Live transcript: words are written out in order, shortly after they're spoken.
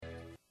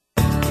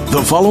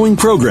The following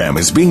program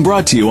is being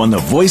brought to you on the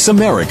Voice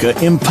America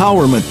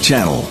Empowerment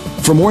Channel.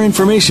 For more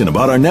information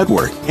about our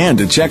network and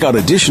to check out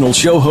additional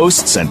show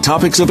hosts and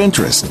topics of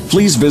interest,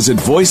 please visit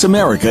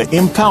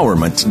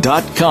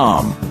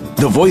voiceamericaempowerment.com.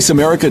 The Voice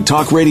America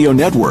Talk Radio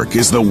Network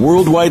is the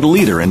worldwide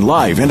leader in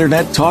live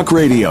Internet talk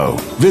radio.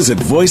 Visit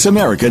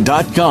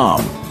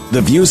voiceamerica.com. The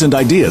views and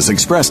ideas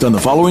expressed on the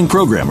following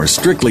program are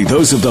strictly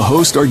those of the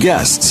host or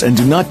guests and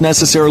do not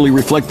necessarily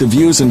reflect the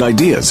views and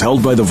ideas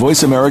held by the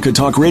Voice America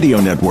Talk Radio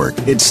Network,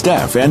 its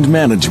staff, and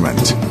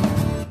management.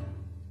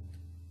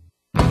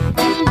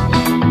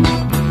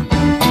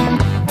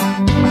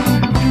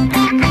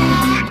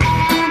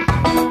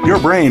 Your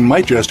brain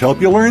might just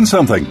help you learn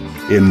something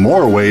in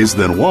more ways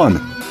than one.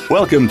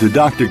 Welcome to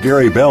Dr.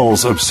 Gary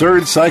Bell's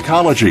Absurd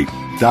Psychology.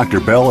 Dr.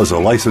 Bell is a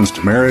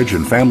licensed marriage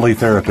and family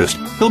therapist.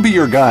 He'll be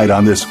your guide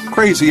on this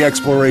crazy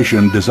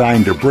exploration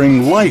designed to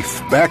bring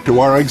life back to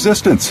our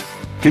existence.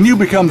 Can you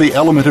become the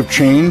element of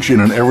change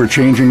in an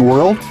ever-changing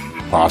world?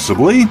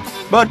 Possibly,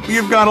 but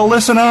you've got to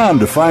listen on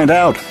to find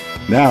out.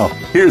 Now,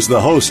 here's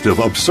the host of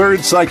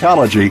Absurd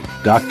Psychology,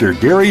 Dr.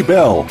 Gary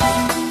Bell.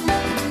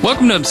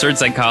 Welcome to Absurd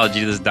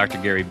Psychology. This is Dr.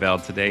 Gary Bell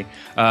today.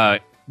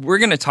 We're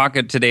going to talk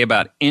today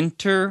about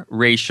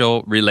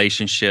interracial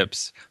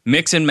relationships,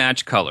 mix and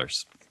match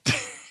colors.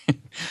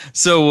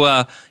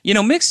 So,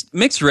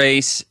 mixed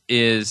race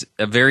is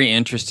a very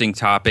interesting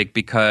topic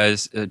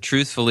because,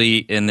 truthfully,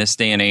 in this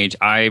day and age,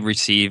 I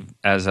receive,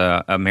 as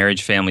a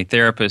marriage family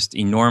therapist,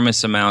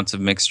 enormous amounts of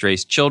mixed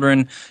race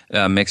children,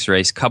 mixed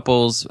race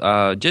couples,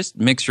 just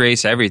mixed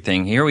race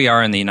everything. Here we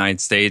are in the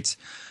United States.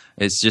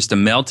 It's just a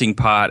melting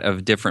pot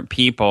of different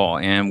people,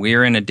 and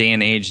we're in a day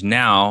and age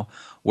now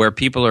where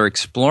people are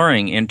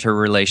exploring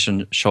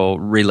interracial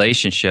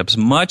relationships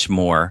much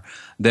more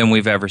than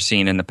we've ever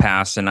seen in the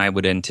past, and I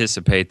would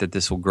anticipate that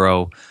this will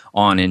grow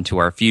on into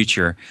our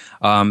future.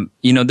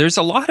 There's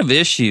a lot of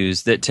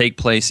issues that take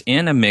place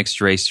in a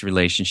mixed-race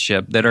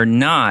relationship that are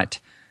not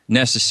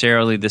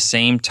necessarily the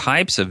same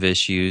types of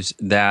issues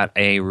that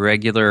a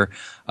regular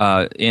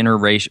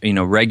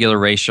regular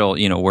racial,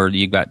 where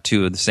you've got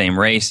two of the same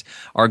race,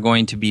 are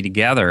going to be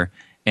together.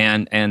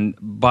 And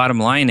bottom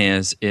line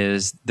is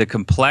the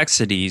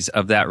complexities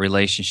of that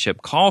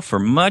relationship call for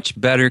much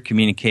better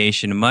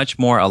communication, much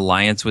more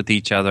alliance with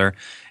each other,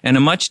 and a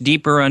much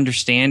deeper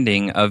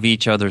understanding of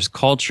each other's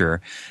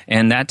culture.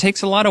 And that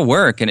takes a lot of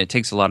work, and it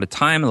takes a lot of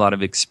time, a lot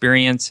of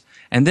experience.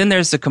 And then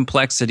there's the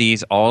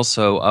complexities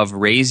also of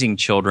raising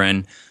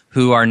children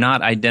who are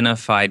not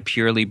identified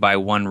purely by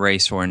one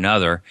race or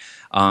another.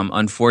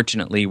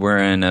 Unfortunately, we're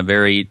in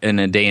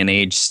a day and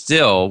age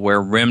still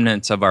where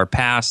remnants of our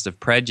past of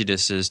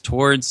prejudices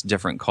towards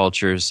different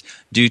cultures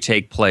do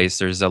take place.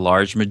 There's a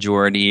large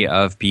majority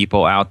of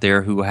people out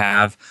there who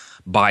have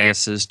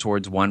biases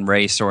towards one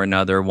race or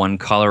another, one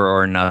color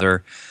or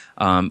another.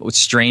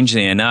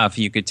 Strangely enough,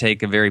 you could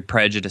take a very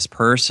prejudiced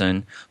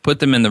person, put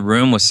them in the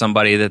room with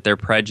somebody that they're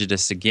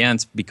prejudiced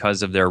against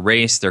because of their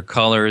race, their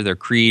color, their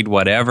creed,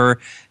 whatever,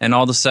 and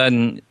all of a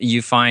sudden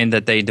you find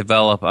that they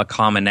develop a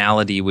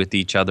commonality with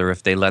each other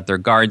if they let their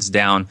guards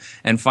down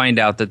and find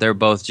out that they're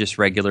both just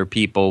regular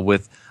people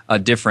with a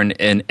different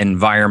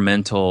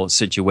environmental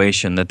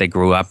situation that they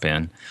grew up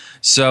in.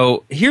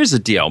 So here's the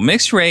deal.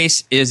 Mixed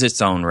race is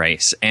its own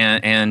race,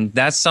 and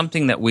that's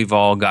something that we've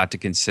all got to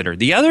consider.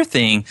 The other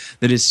thing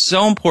that is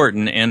so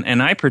important,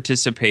 and I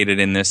participated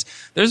in this,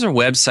 there's a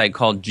website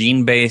called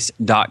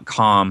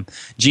genebase.com.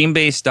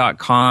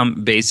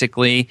 Genebase.com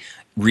basically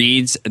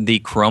reads the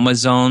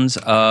chromosomes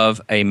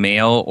of a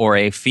male or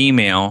a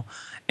female,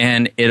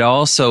 and it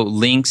also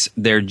links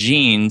their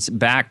genes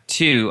back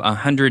to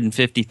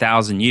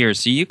 150,000 years.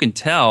 So you can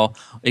tell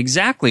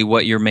exactly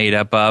what you're made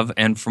up of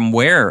and from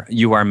where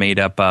you are made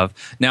up of.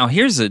 Now,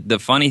 here's the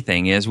funny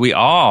thing is we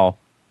all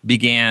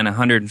began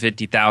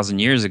 150,000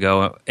 years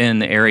ago in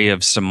the area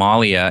of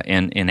Somalia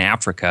in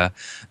Africa.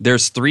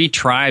 There's 3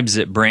 tribes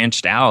that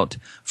branched out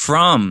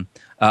from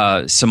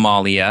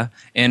Somalia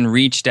and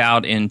reached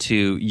out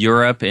into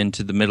Europe,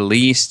 into the Middle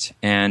East,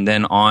 and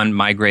then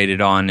migrated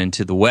on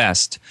into the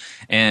West.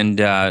 And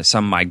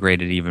some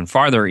migrated even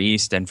farther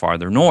east and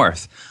farther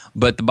north.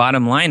 But the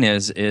bottom line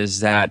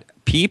is that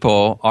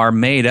people are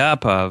made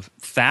up of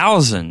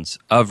thousands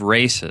of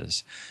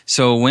races.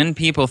 So when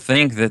people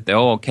think that,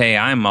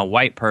 I'm a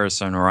white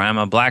person, or I'm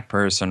a black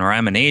person, or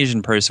I'm an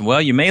Asian person,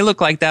 well, you may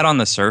look like that on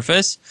the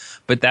surface,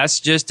 but that's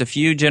just a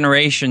few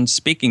generations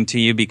speaking to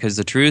you, because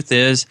the truth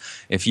is,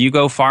 if you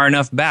go far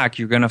enough back,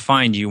 you're going to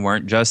find you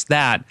weren't just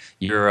that.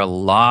 You're a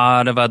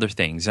lot of other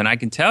things. And I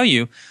can tell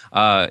you,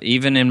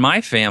 even in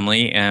my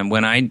family, and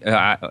when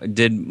I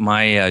did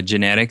my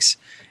genetics,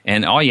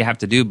 and all you have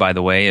to do, by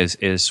the way,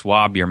 is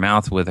swab your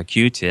mouth with a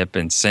Q-tip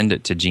and send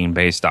it to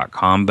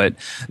genebase.com. But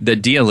the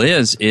deal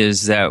is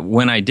that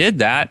when I did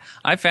that,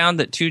 I found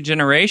that 2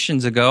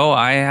 generations ago,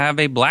 I have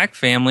a black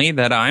family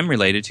that I'm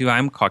related to.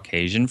 I'm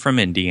Caucasian from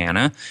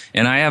Indiana,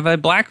 and I have a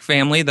black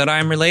family that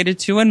I'm related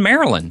to in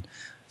Maryland.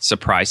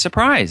 Surprise,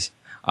 surprise.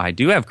 I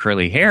do have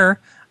curly hair.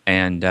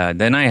 And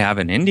then I have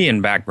an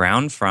Indian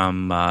background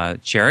from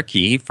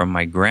Cherokee, from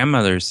my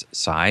grandmother's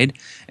side,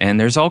 and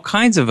there's all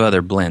kinds of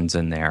other blends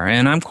in there,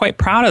 and I'm quite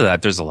proud of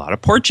that. There's a lot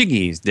of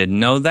Portuguese, didn't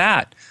know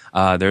that.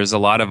 There's a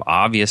lot of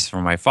obvious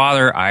from my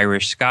father,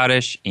 Irish,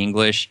 Scottish,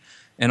 English,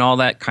 and all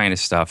that kind of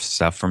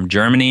stuff from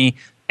Germany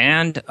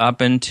and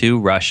up into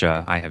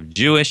Russia. I have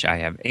Jewish, I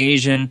have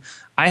Asian,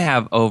 I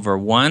have over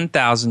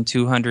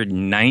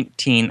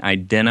 1,219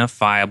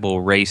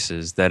 identifiable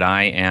races that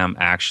I am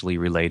actually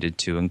related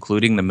to,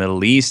 including the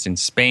Middle East and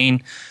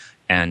Spain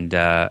and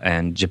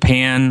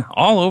Japan,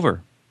 all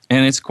over.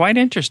 And it's quite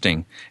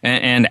interesting,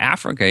 and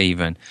Africa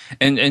even.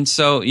 And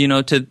so,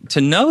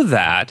 to know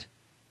that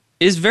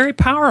is very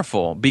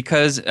powerful,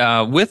 because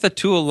with a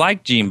tool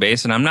like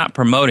GeneBase, and I'm not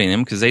promoting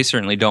them because they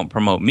certainly don't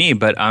promote me,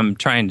 but I'm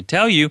trying to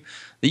tell you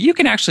that you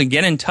can actually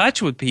get in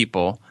touch with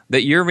people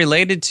that you're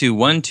related to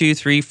 1, 2,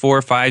 3,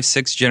 4, 5,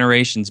 6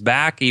 generations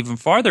back, even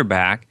farther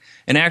back,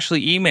 and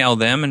actually email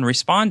them and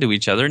respond to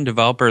each other and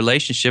develop a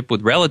relationship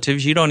with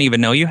relatives you don't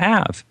even know you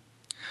have.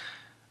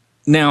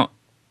 Now,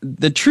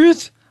 the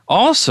truth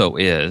also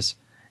is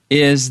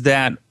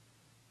that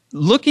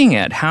looking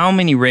at how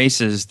many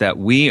races that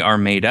we are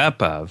made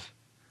up of,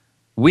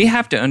 we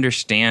have to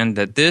understand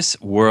that this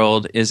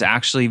world is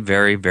actually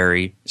very,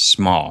 very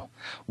small.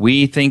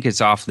 We think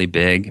it's awfully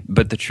big,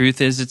 but the truth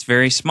is it's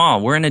very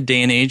small. We're in a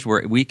day and age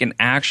where we can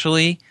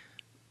actually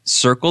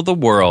circle the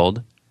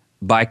world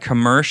by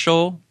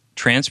commercial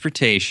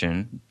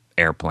transportation,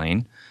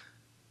 airplane,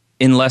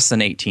 in less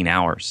than 18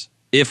 hours,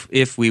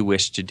 if we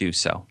wish to do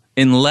so.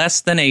 In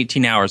less than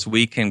 18 hours,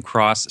 we can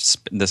cross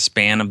the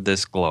span of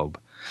this globe.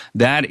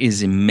 That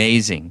is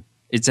amazing.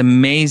 It's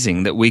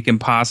amazing that we can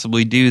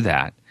possibly do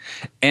that.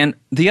 And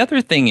the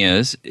other thing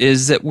is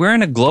that we're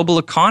in a global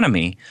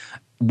economy.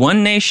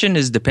 One nation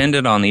is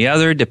dependent on the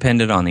other,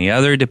 dependent on the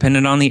other,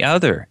 dependent on the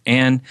other.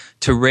 And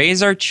to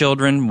raise our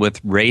children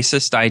with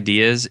racist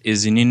ideas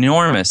is an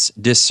enormous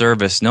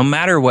disservice, no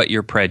matter what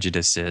your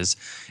prejudice is.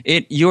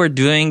 You're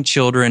doing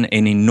children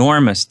an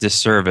enormous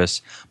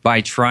disservice by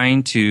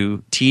trying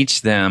to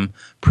teach them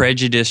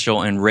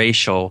prejudicial and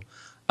racial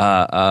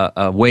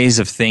ways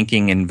of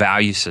thinking and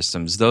value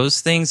systems.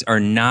 Those things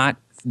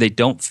they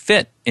don't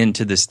fit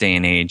into this day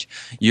and age.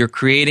 You're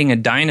creating a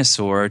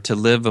dinosaur to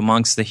live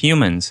amongst the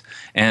humans,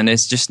 and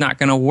it's just not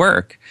going to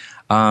work.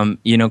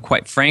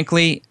 Quite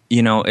frankly,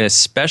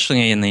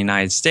 especially in the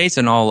United States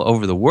and all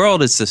over the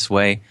world, it's this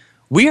way.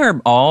 We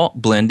are all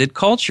blended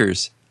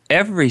cultures.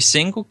 Every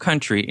single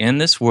country in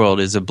this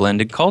world is a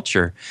blended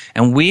culture,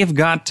 and we have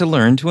got to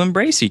learn to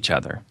embrace each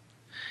other.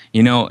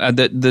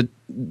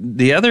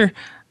 The other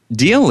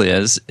deal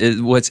is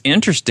what's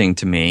interesting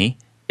to me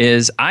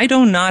is I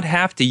do not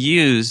have to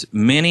use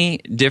many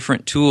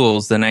different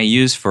tools than I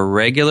use for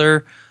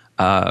regular,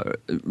 white,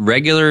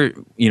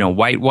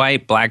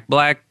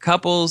 black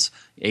couples,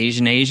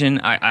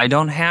 Asian. I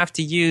don't have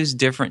to use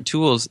different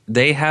tools.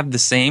 They have the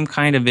same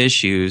kind of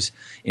issues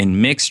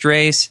in mixed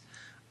race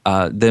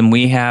than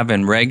we have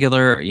in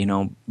regular,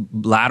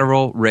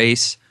 lateral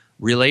race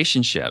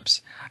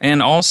relationships.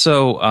 And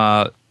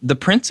also, the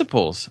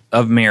principles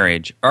of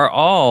marriage are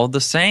all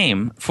the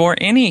same for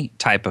any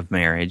type of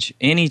marriage,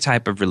 any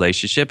type of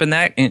relationship, and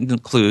that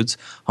includes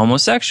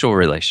homosexual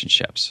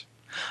relationships.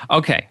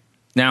 Okay,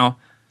 now,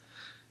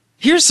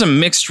 here's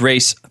some mixed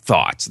race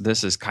thoughts.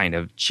 This is kind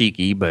of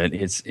cheeky, but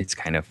it's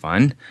kind of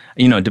fun.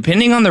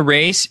 Depending on the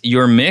race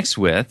you're mixed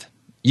with,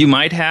 you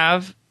might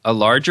have a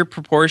larger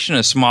proportion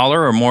of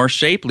smaller or more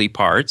shapely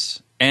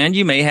parts, and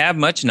you may have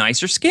much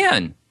nicer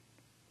skin.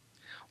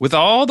 With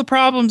all the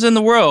problems in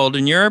the world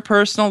in your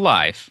personal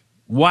life,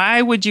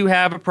 why would you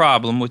have a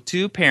problem with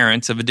two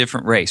parents of a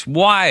different race?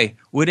 Why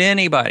would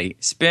anybody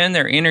spend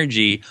their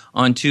energy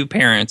on two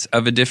parents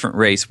of a different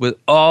race with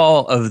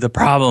all of the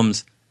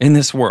problems in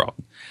this world?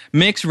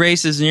 Mixed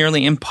race is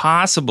nearly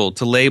impossible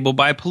to label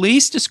by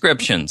police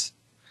descriptions.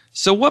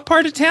 So what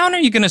part of town are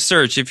you going to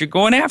search if you're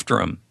going after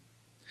them?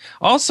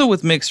 Also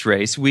with mixed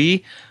race,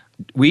 we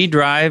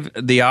drive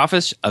the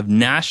Office of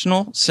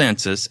National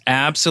Census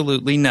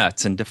absolutely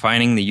nuts in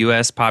defining the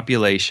U.S.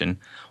 population.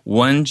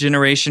 One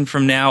generation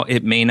from now,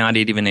 it may not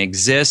even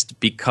exist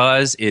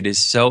because it is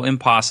so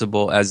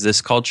impossible as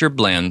this culture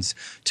blends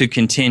to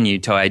continue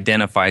to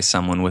identify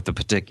someone with a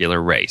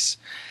particular race.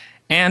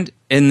 And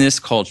in this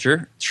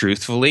culture,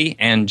 truthfully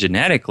and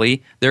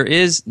genetically, there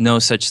is no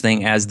such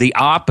thing as the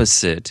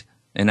opposite,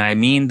 and I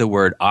mean the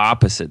word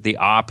opposite, the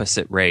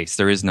opposite race.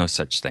 There is no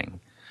such thing.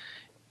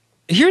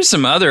 Here's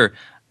some other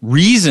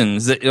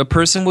reasons that a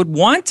person would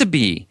want to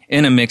be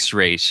in a mixed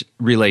race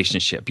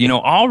relationship.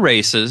 All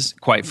races,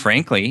 quite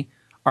frankly,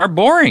 are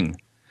boring.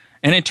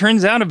 And it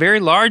turns out a very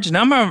large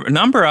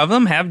number of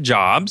them have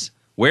jobs,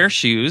 wear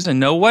shoes,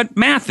 and know what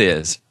math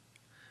is.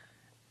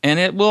 And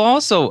it will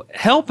also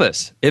help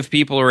us, if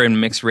people are in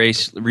mixed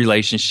race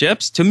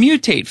relationships, to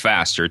mutate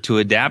faster, to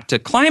adapt to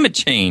climate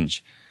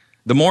change.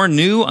 The more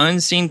new,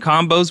 unseen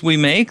combos we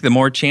make, the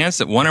more chance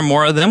that one or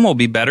more of them will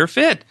be better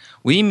fit.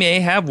 We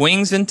may have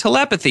wings and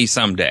telepathy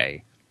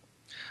someday.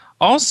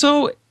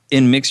 Also,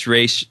 in mixed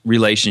race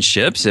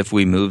relationships, if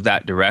we move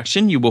that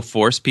direction, you will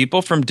force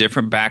people from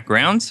different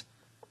backgrounds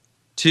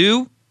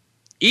to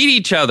eat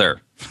each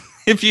other.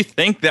 If you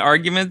think the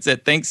arguments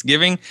at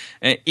Thanksgiving,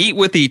 eat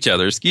with each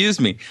other,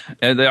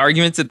 the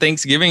arguments at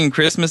Thanksgiving and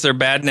Christmas are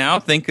bad now,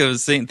 think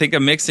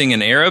of mixing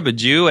an Arab, a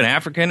Jew, an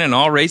African, and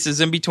all races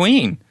in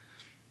between.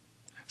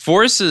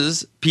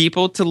 Forces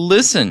people to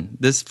listen.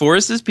 This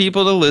forces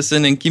people to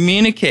listen and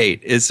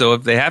communicate. So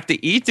if they have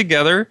to eat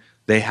together,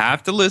 they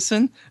have to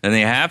listen and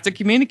they have to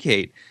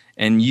communicate.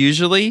 And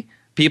usually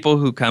people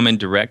who come in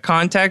direct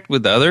contact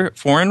with other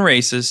foreign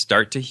races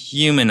start to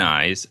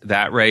humanize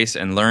that race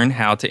and learn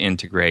how to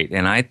integrate.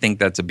 And I think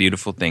that's a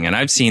beautiful thing. And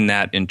I've seen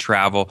that in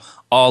travel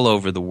all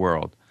over the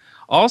world.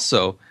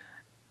 Also,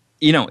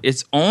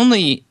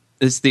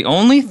 it's the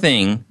only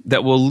thing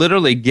that will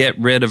literally get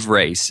rid of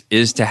race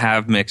is to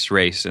have mixed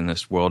race in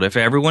this world. If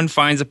everyone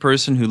finds a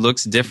person who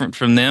looks different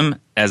from them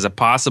as a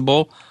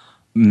possible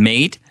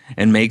mate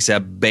and makes a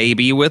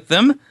baby with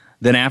them,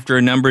 then after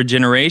a number of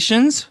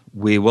generations,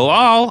 we will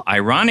all,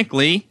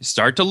 ironically,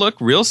 start to look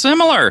real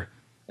similar,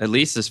 at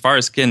least as far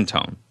as skin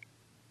tone.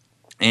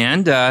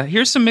 And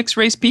here's some mixed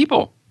race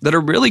people that are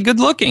really good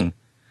looking.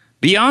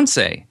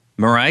 Beyonce,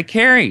 Mariah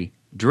Carey,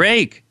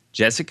 Drake,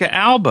 Jessica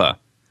Alba.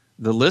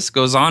 The list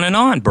goes on and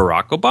on.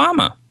 Barack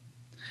Obama.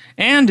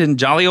 And in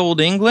jolly old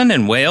England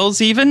and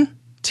Wales even,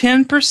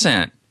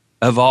 10%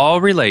 of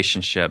all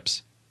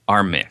relationships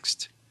are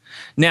mixed.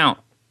 Now,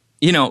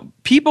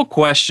 people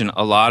question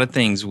a lot of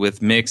things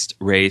with mixed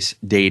race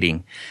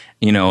dating.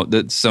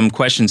 Some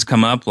questions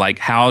come up like,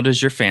 how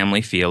does your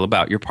family feel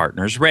about your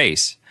partner's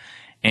race?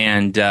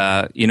 And,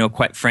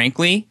 quite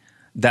frankly,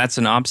 that's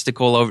an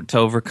obstacle to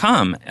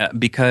overcome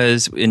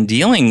because in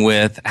dealing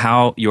with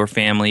how your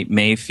family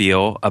may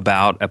feel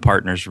about a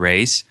partner's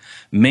race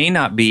may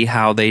not be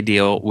how they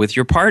deal with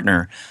your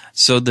partner.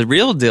 So the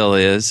real deal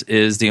is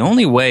the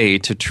only way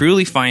to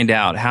truly find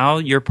out how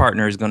your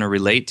partner is going to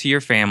relate to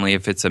your family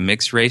if it's a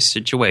mixed race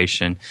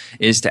situation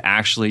is to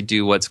actually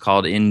do what's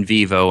called in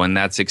vivo, and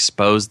that's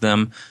expose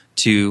them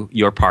to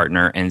your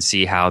partner and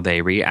see how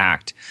they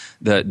react.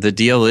 The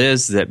deal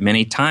is that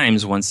many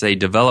times once they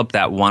develop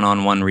that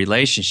one-on-one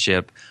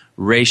relationship,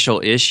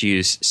 racial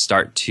issues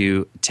start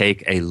to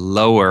take a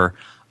lower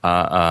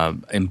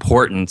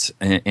importance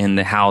in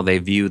how they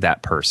view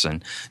that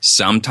person.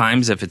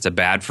 Sometimes if it's a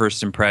bad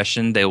first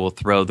impression, they will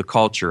throw the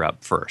culture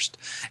up first.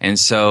 And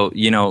so,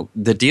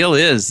 the deal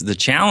is, the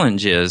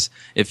challenge is,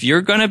 if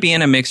you're going to be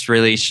in a mixed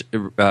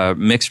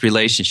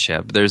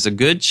relationship, there's a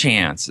good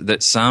chance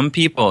that some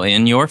people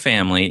in your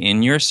family,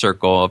 in your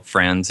circle of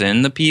friends,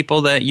 and the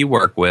people that you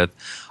work with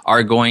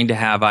are going to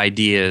have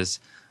ideas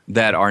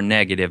that are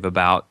negative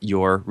about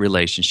your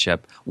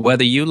relationship.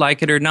 Whether you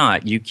like it or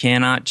not, you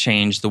cannot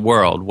change the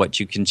world. What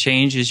you can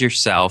change is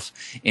yourself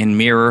and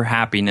mirror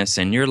happiness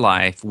in your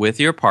life with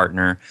your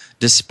partner,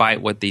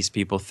 despite what these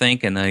people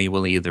think, and they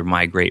will either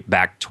migrate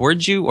back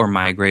towards you or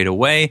migrate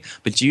away.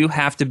 But you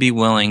have to be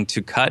willing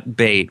to cut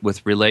bait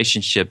with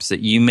relationships that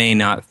you may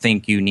not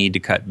think you need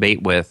to cut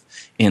bait with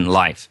in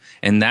life.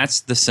 And that's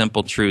the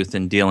simple truth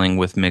in dealing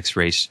with mixed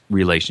race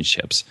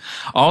relationships.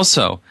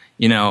 Also,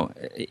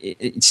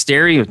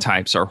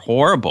 stereotypes are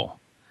horrible,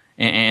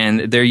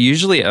 and they're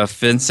usually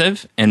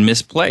offensive and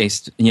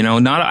misplaced.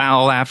 Not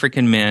all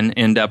African men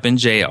end up in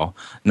jail.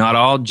 Not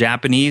all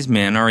Japanese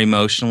men are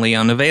emotionally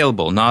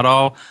unavailable. Not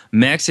all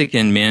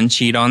Mexican men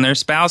cheat on their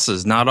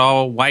spouses. Not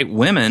all white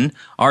women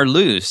are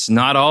loose.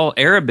 Not all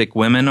Arabic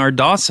women are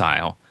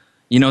docile.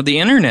 The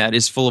internet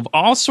is full of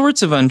all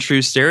sorts of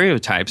untrue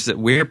stereotypes that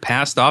we're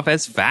passed off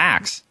as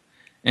facts.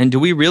 And do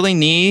we really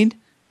need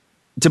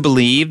to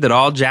believe that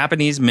all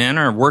Japanese men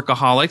are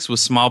workaholics with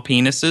small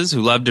penises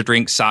who love to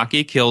drink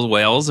sake, kill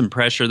whales, and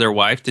pressure their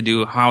wife to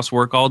do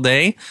housework all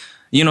day?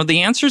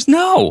 The answer is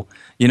no.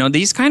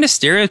 These kind of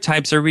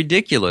stereotypes are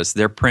ridiculous.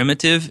 They're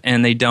primitive,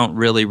 and they don't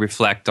really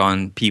reflect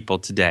on people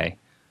today.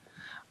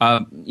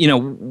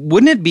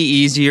 Wouldn't it be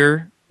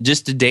easier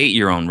just to date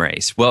your own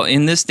race? Well,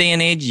 in this day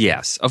and age,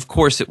 yes, of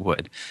course it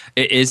would.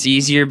 It's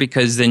easier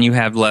because then you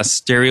have less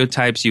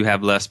stereotypes, you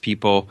have less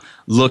people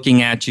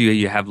looking at you,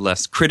 you have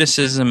less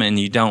criticism, and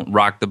you don't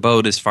rock the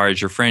boat as far as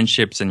your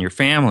friendships and your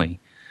family.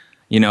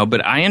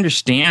 But I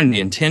understand the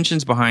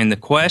intentions behind the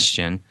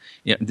question.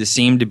 They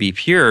seem to be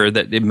pure,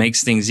 that it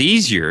makes things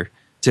easier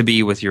to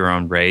be with your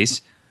own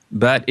race,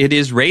 but it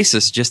is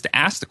racist just to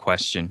ask the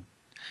question.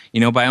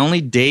 By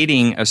only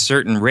dating a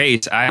certain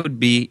race, I would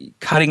be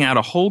cutting out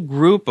a whole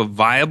group of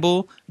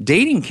viable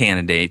dating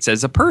candidates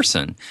as a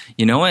person.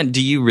 And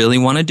do you really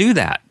want to do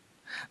that?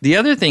 The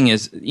other thing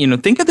is,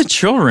 think of the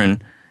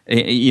children.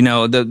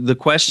 The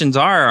questions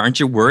aren't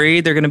you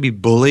worried they're going to be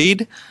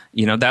bullied?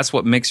 That's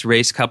what mixed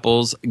race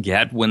couples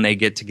get when they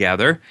get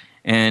together.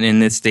 And in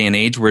this day and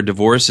age where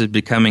divorce is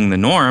becoming the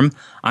norm,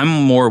 I'm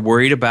more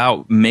worried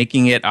about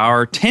making it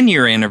our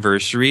 10-year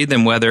anniversary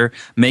than whether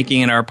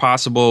making it our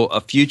possible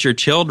future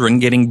children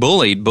getting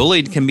bullied.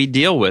 Bullied can be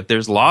dealt with.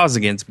 There's laws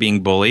against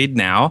being bullied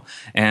now,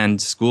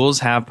 and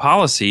schools have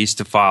policies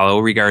to follow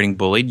regarding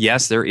bullied.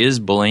 Yes, there is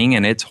bullying,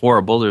 and it's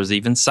horrible. There's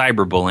even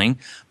cyberbullying,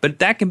 but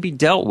that can be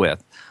dealt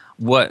with.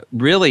 What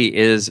really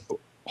is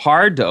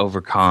hard to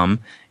overcome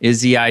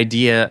is the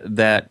idea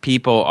that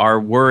people are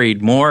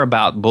worried more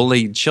about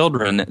bullied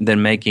children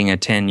than making a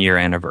 10-year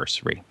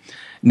anniversary.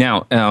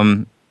 Now,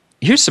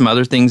 here's some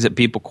other things that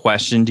people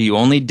question. Do you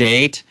only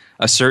date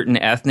a certain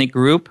ethnic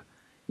group?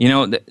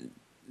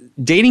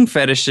 Dating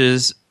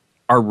fetishes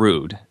are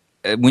rude.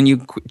 When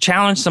you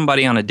challenge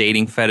somebody on a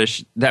dating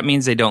fetish, that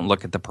means they don't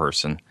look at the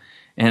person.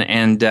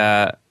 And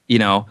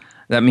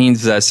that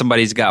means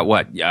somebody's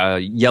got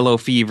yellow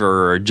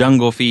fever or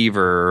jungle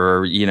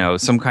fever or,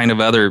 some kind of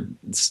other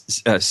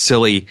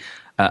silly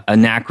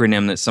an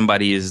acronym that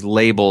somebody is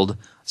labeled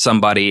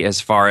somebody as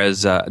far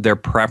as their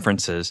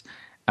preferences.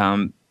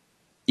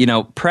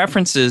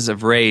 Preferences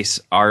of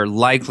race are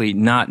likely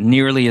not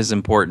nearly as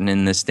important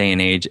in this day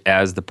and age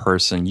as the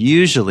person.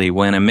 Usually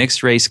when a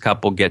mixed race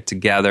couple get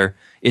together,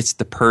 it's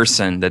the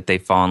person that they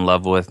fall in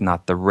love with,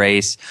 not the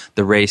race.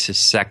 The race is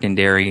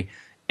secondary,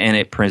 and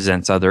it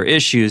presents other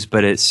issues,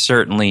 but it's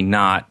certainly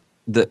not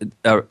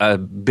a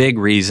big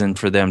reason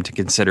for them to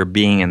consider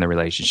being in the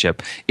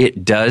relationship.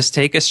 It does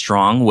take a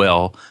strong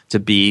will to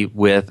be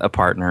with a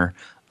partner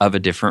of a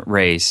different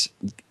race.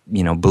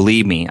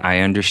 Believe me, I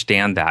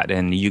understand that,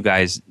 and you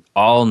guys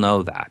all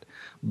know that.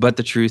 But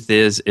the truth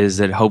is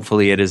that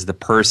hopefully it is the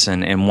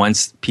person, and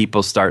once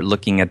people start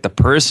looking at the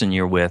person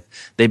you're with,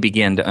 they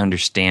begin to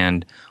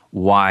understand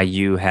why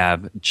you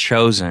have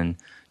chosen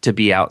to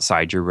be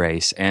outside your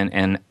race.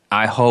 And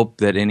I hope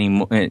that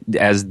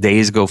as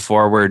days go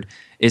forward,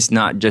 it's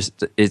not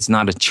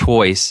a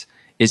choice.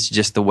 It's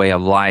just the way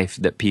of life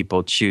that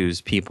people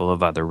choose people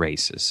of other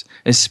races,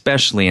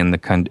 especially in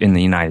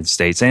the United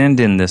States and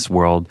in this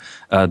world,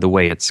 the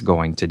way it's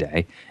going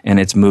today, and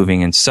it's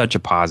moving in such a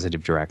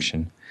positive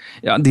direction.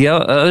 The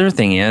other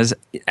thing is,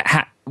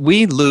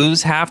 we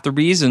lose half the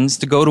reasons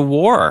to go to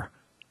war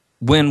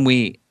when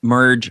we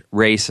merge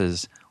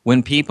races.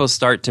 When people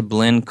start to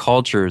blend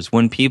cultures,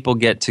 when people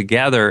get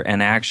together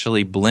and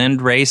actually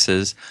blend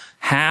races,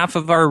 half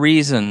of our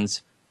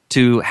reasons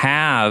to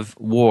have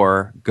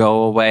war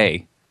go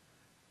away.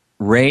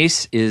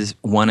 Race is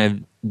one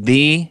of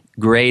the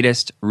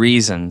greatest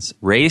reasons.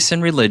 Race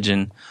and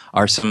religion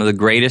are some of the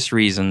greatest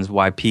reasons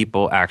why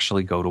people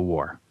actually go to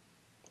war.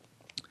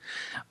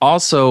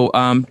 Also,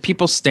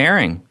 people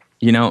staring.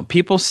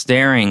 People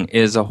staring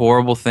is a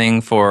horrible thing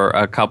for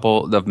a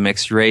couple of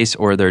mixed race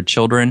or their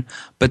children,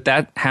 but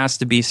that has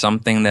to be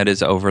something that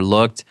is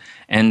overlooked.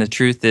 And the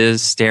truth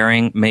is,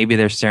 maybe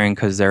they're staring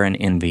because they're in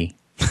envy.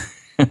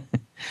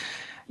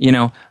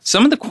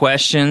 Some of the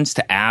questions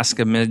to ask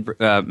a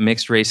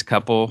mixed race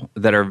couple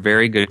that are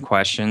very good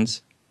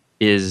questions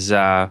is,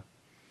 how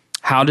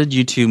did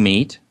you two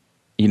meet?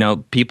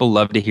 People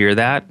love to hear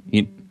that.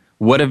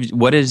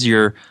 What is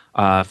your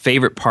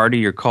favorite part of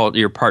your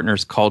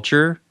partner's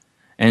culture?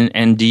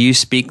 And do you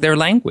speak their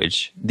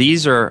language?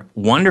 These are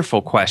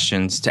wonderful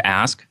questions to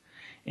ask,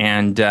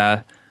 and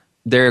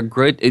they're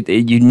good.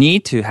 You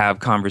need to have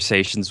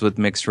conversations with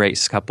mixed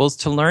race couples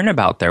to learn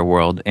about their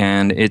world,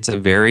 and it's a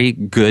very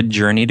good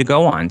journey to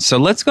go on. So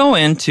let's go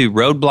into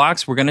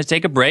roadblocks. We're going to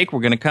take a break. We're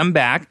going to come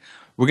back.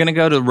 We're going to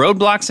go to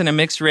roadblocks in a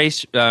mixed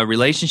race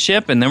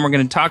relationship, and then we're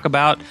going to talk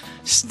about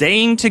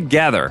staying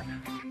together.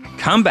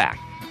 Come back.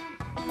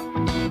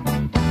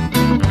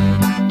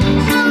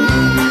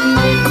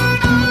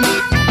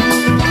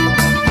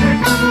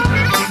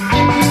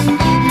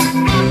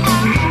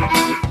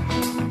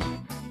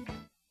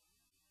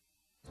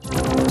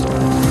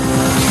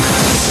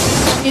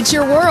 It's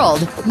your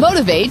world.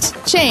 Motivate,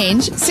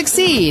 change,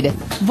 succeed.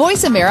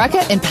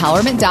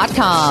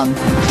 VoiceAmericaEmpowerment.com.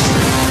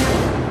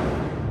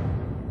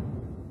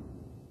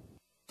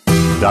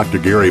 Dr.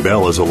 Gary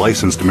Bell is a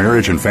licensed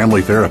marriage and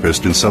family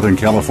therapist in Southern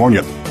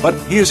California, but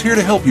he is here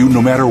to help you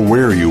no matter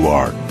where you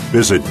are.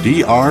 Visit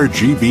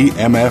drgbmft.com.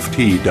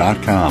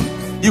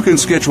 You can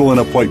schedule an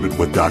appointment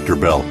with Dr.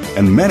 Bell,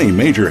 and many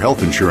major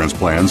health insurance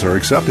plans are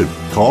accepted.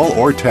 Call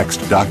or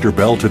text Dr.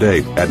 Bell today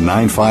at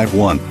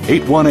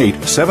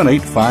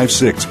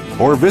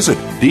 951-818-7856 or visit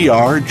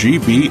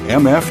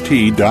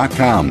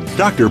drgbmft.com.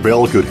 Dr.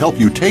 Bell could help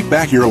you take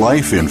back your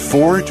life in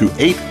 4 to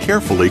 8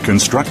 carefully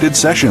constructed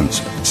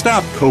sessions.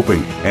 Stop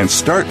coping and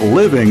start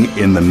living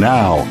in the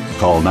now.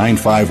 Call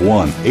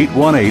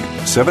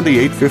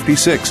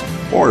 951-818-7856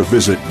 or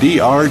visit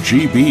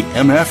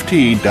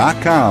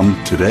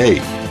drgbmft.com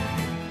today.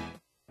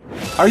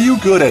 Are you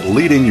good at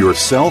leading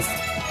yourself?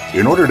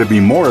 In order to be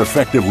more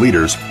effective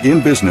leaders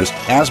in business,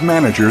 as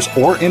managers,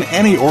 or in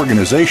any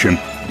organization,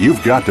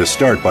 you've got to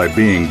start by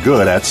being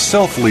good at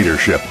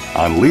self-leadership.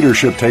 On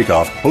Leadership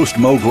Takeoff, host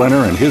Mo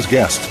Glenner and his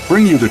guests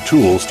bring you the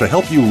tools to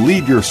help you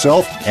lead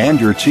yourself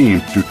and your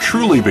team to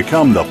truly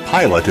become the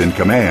pilot in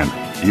command.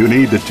 You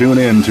need to tune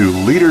in to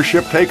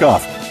Leadership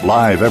Takeoff.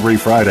 Live every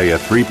Friday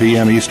at 3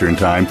 p.m. Eastern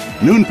Time,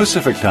 noon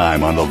Pacific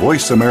Time on the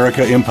Voice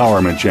America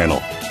Empowerment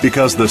Channel.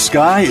 Because the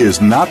sky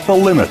is not the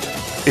limit.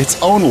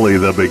 It's only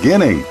the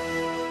beginning.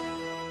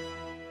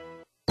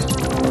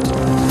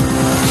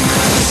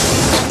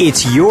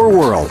 It's your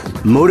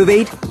world.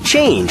 Motivate,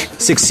 change,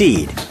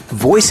 succeed.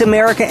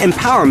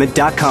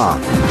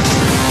 VoiceAmericaEmpowerment.com.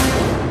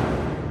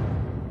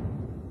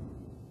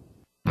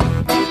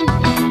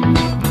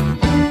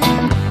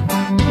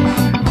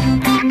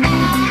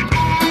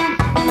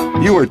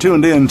 You are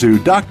tuned in to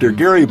Dr.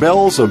 Gary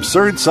Bell's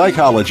Absurd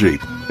Psychology.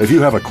 If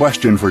you have a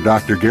question for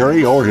Dr.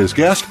 Gary or his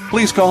guest,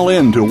 please call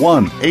in to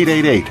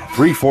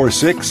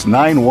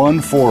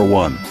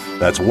 1-888-346-9141.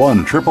 That's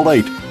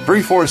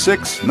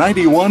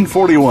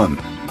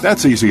 1-888-346-9141.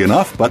 That's easy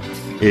enough, but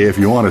if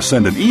you want to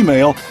send an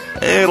email,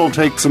 it'll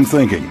take some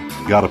thinking.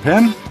 Got a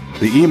pen?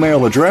 The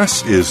email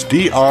address is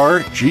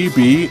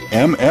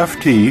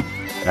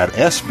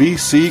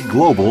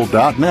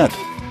drgbmft@sbcglobal.net.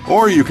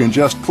 Or you can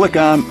just click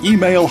on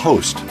Email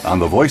Host on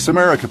the Voice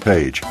America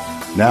page.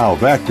 Now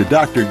back to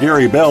Dr.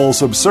 Gary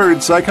Bell's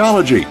Absurd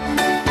Psychology.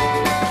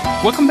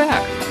 Welcome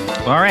back.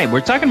 All right,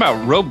 we're talking about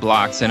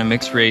roadblocks in a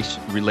mixed race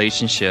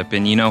relationship.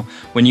 And, you know,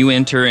 when you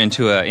enter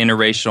into an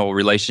interracial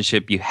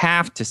relationship, you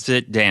have to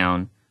sit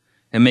down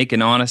and make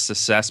an honest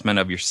assessment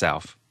of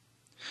yourself.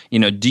 You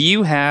know, do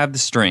you have the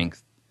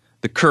strength,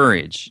 the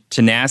courage,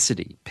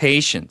 tenacity,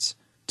 patience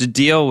to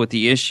deal with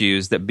the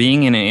issues that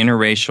being in an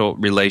interracial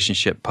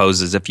relationship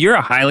poses? If you're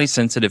a highly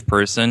sensitive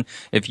person,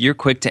 if you're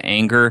quick to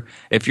anger,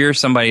 if you're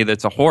somebody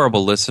that's a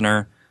horrible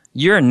listener,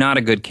 you're not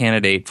a good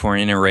candidate for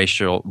an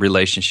interracial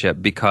relationship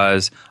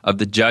because of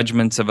the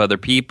judgments of other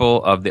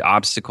people, of the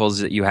obstacles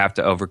that you have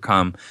to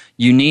overcome.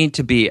 You need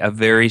to be a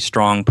very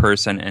strong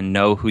person and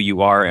know who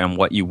you are and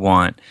what you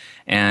want.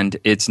 And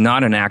it's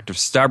not an act of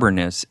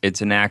stubbornness,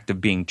 it's an act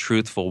of being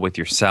truthful with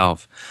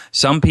yourself.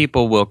 Some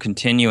people will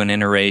continue an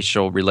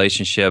interracial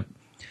relationship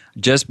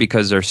just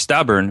because they're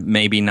stubborn,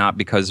 maybe not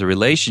because the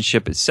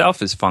relationship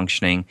itself is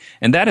functioning,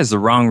 and that is the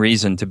wrong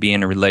reason to be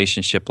in a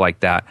relationship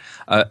like that.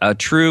 A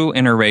true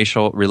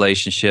interracial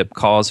relationship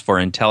calls for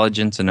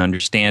intelligence and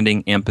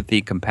understanding,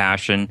 empathy,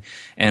 compassion,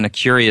 and a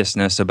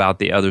curiousness about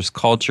the other's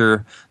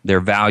culture,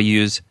 their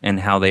values, and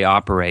how they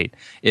operate.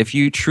 If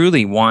you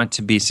truly want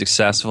to be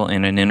successful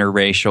in an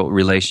interracial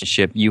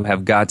relationship, you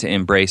have got to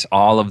embrace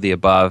all of the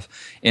above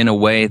in a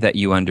way that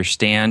you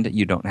understand.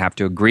 You don't have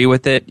to agree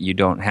with it. You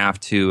don't have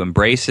to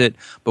embrace it.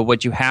 But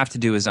what you have to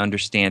do is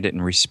understand it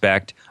and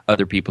respect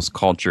other people's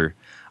culture.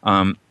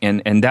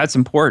 And that's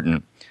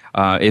important.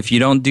 If you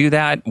don't do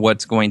that,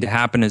 what's going to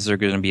happen is there are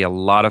going to be a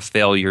lot of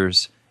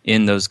failures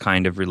in those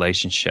kind of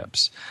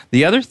relationships.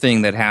 The other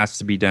thing that has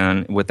to be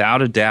done, without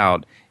a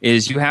doubt,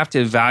 is you have to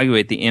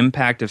evaluate the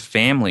impact of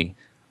family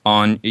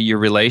on your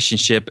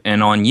relationship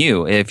and on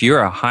you. If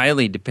you're a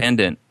highly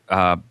dependent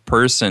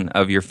person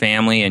of your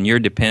family and you're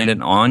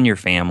dependent on your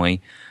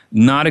family,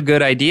 not a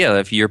good idea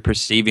if you're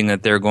perceiving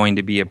that they're going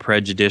to be a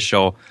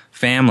prejudicial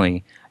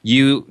family.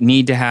 You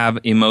need to have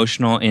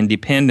emotional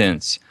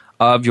independence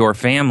of your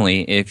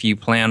family if you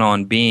plan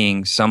on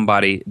being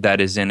somebody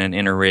that is in an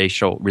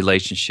interracial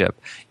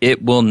relationship.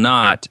 It will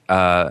not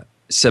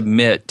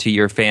submit to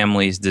your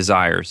family's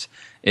desires.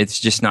 It's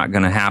just not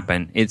going to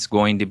happen. It's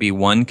going to be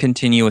one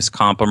continuous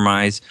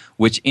compromise,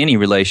 which any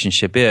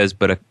relationship is,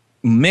 but a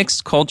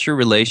mixed culture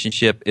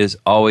relationship is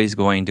always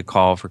going to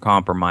call for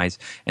compromise,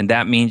 and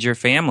that means your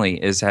family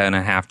is going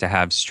to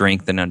have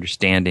strength and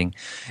understanding.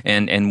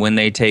 And when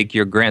they take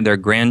their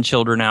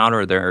grandchildren out,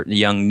 or their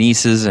young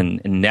nieces and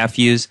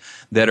nephews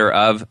that are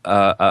of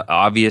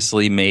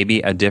obviously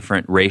maybe a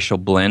different racial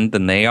blend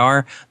than they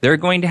are, they're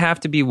going to have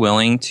to be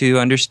willing to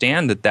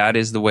understand that that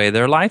is the way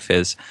their life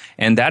is,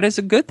 and that is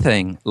a good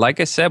thing. Like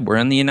I said, we're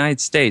in the United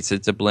States.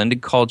 It's a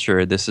blended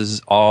culture. This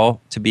is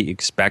all to be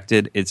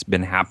expected. It's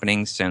been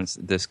happening since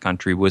this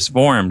country was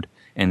formed,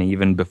 and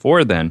even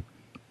before then.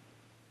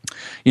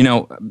 You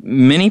know,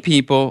 many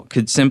people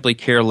could simply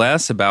care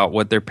less about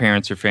what their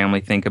parents or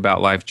family think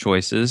about life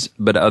choices,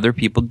 but other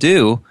people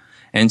do.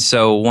 And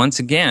so, once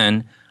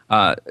again,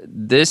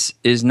 this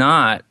is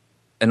not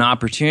an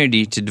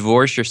opportunity to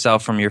divorce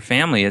yourself from your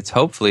family. It's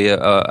hopefully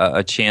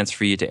a chance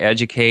for you to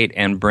educate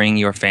and bring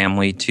your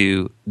family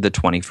to the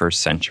 21st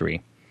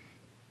century.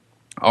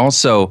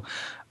 Also,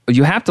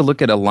 you have to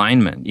look at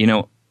alignment. You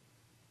know,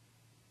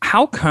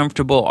 how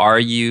comfortable are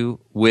you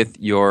with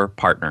your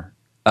partner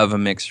of a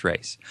mixed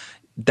race?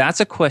 That's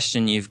a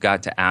question you've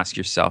got to ask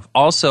yourself.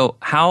 Also,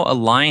 how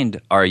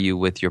aligned are you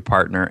with your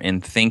partner in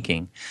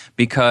thinking?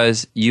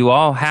 Because you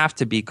all have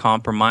to be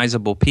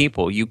compromisable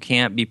people. You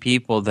can't be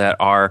people that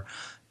are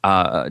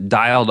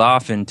dialed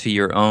off into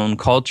your own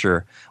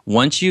culture.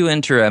 Once you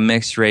enter a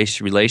mixed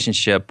race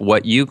relationship,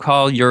 what you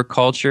call your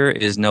culture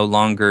is no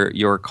longer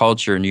your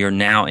culture, and you're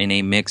now in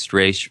a mixed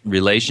race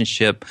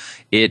relationship.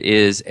 It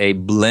is a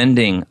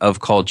blending of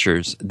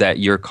cultures that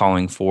you're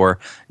calling for,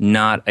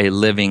 not a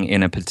living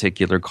in a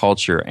particular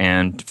culture.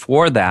 And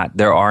for that,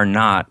 there are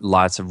not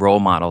lots of role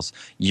models.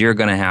 You're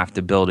going to have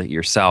to build it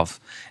yourself.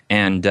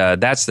 And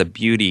that's the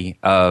beauty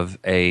of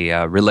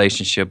a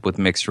relationship with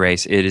mixed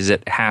race.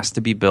 It has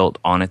to be built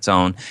on its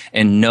own.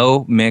 And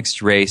no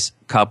mixed race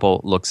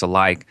couple looks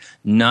alike.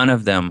 None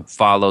of them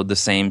follow the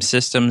same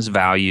systems,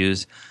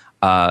 values.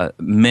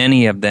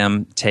 Many of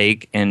them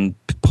take and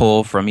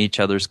pull from each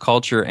other's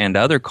culture and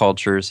other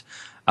cultures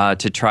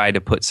to try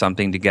to put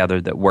something together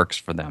that works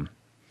for them.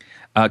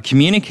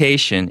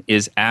 Communication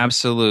is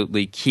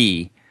absolutely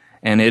key,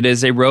 and it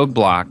is a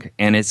roadblock,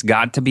 and it's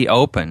got to be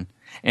open.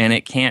 And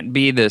it can't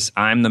be this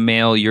I'm the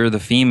male, you're the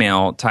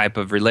female type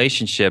of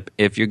relationship.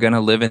 If you're going to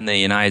live in the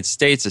United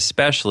States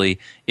especially,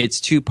 it's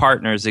two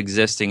partners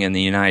existing in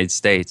the United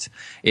States.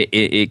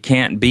 It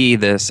can't be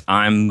this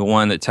I'm the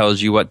one that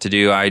tells you what to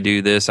do, I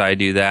do this, I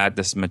do that,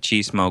 this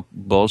machismo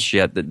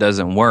bullshit that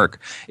doesn't work.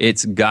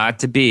 It's got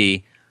to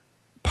be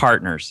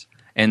partners.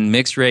 And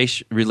mixed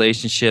race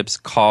relationships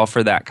call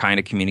for that kind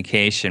of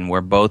communication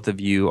where both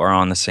of you are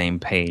on the same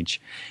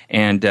page.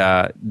 And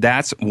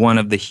that's one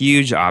of the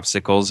huge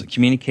obstacles.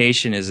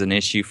 Communication is an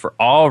issue for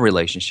all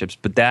relationships,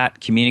 but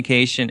that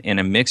communication in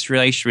a mixed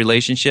race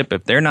relationship,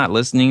 if they're not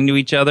listening to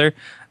each other,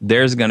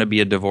 there's going to be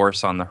a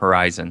divorce on the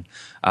horizon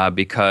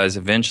because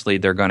eventually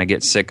they're going to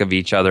get sick of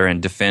each other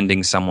and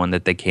defending someone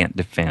that they can't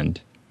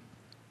defend.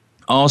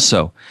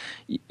 Also,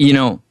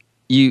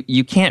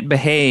 you can't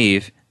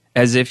behave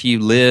as if you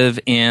live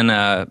in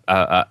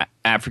a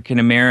African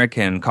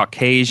American,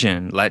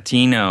 Caucasian,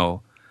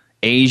 Latino,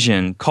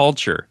 Asian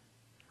culture.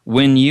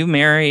 When you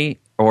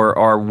marry or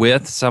are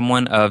with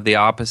someone of the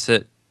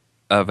opposite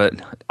of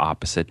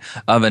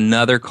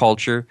another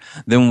culture,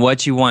 then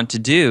what you want to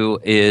do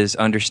is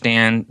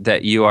understand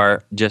that you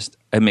are just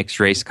a mixed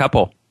race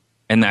couple,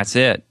 and that's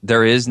it.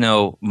 There is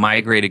no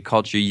migrated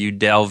culture. You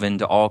delve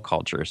into all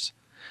cultures.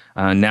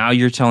 Now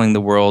you're telling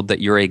the world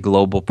that you're a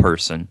global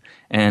person,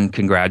 and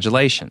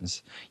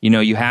congratulations.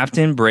 You have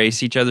to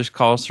embrace each other's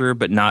culture,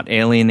 but not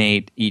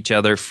alienate each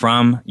other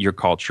from your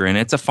culture, and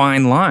it's a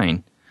fine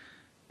line.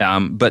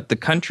 But the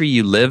country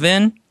you live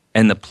in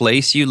and the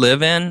place you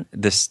live in,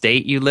 the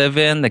state you live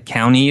in, the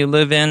county you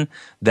live in,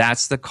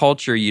 that's the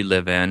culture you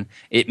live in.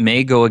 It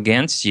may go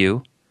against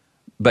you,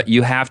 but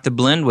you have to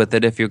blend with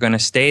it if you're going to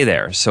stay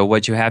there. So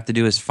what you have to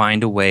do is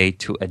find a way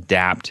to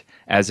adapt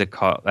as a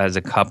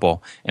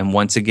couple. And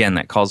once again,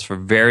 that calls for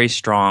very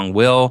strong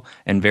will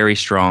and very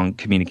strong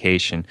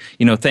communication.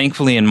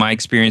 Thankfully, in my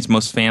experience,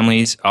 most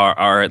families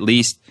are at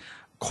least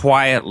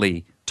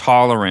quietly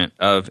tolerant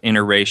of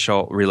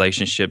interracial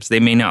relationships.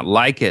 They may not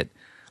like it,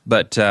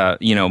 but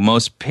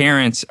most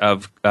parents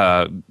of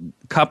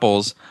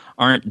couples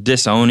aren't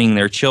disowning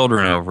their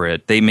children over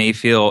it. They may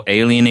feel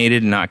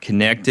alienated and not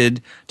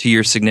connected to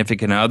your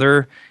significant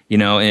other.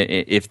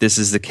 If this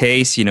is the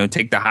case,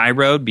 take the high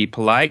road, be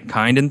polite,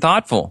 kind, and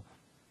thoughtful.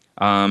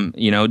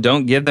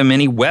 Don't give them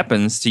any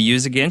weapons to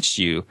use against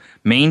you.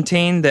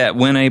 Maintain that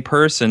when a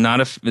person,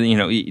 if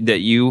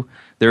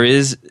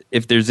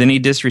there's any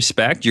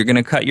disrespect, you're going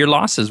to cut your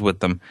losses with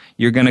them.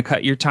 You're going to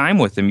cut your time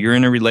with them. You're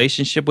in a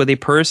relationship with a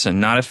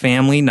person, not a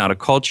family, not a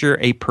culture,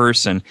 a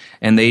person,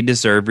 and they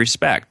deserve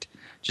respect.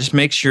 Just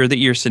make sure that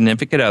your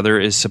significant other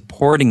is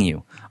supporting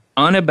you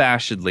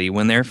unabashedly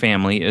when their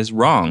family is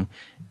wrong.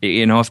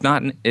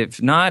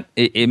 If not,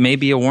 it may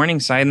be a warning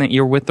sign that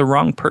you're with the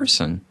wrong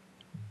person.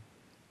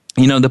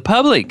 The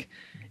public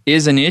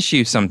is an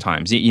issue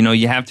sometimes.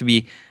 You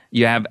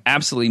have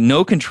absolutely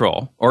no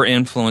control or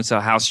influence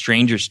on how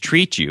strangers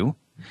treat you.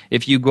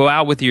 If you go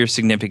out with your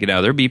significant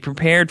other, be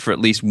prepared for at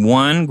least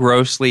one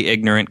grossly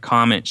ignorant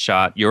comment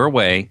shot your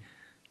way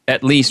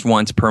at least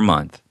once per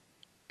month.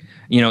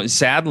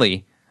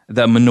 Sadly,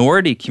 the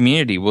minority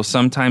community will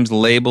sometimes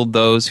label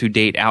those who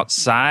date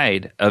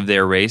outside of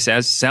their race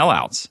as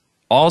sellouts.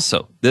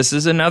 Also, this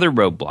is another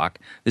roadblock.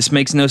 This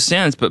makes no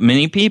sense, but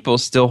many people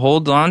still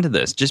hold on to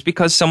this. Just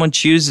because someone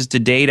chooses to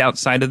date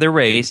outside of their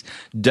race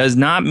does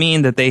not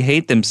mean that they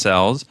hate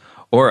themselves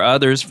or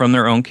others from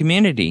their own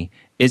community.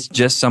 It's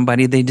just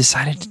somebody they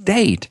decided to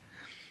date.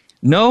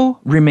 No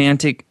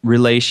romantic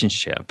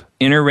relationship,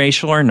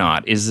 interracial or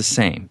not, is the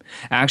same.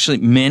 Actually,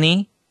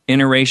 many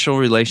interracial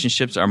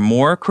relationships are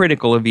more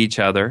critical of each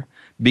other,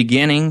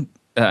 begin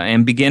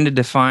to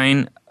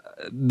define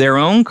their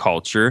own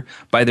culture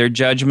by their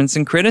judgments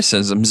and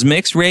criticisms.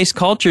 Mixed race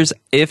cultures,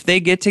 if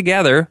they get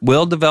together,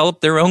 will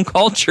develop their own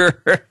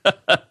culture.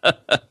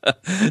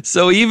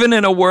 So even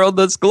in a world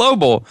that's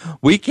global,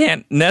 we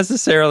can't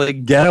necessarily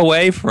get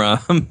away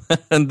from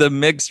the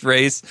mixed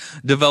race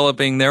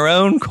developing their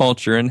own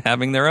culture and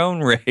having their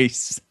own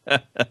race.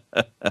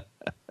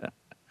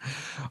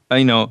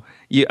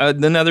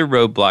 Another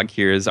roadblock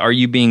here is: are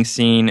you being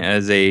seen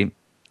as an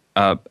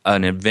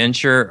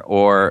adventure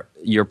or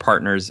your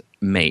partner's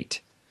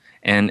mate?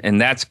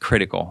 And that's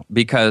critical,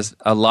 because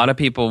a lot of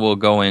people will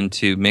go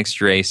into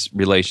mixed race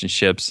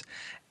relationships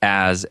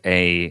as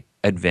a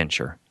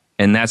adventure,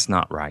 and that's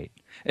not right.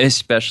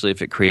 Especially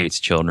if it creates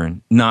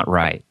children. Not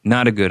right.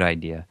 Not a good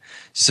idea.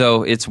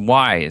 So it's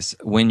wise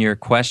when you're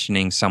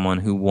questioning someone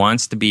who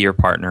wants to be your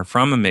partner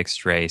from a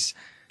mixed race,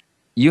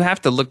 you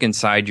have to look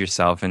inside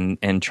yourself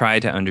and try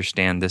to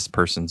understand this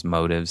person's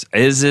motives.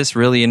 Is this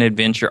really an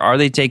adventure? Are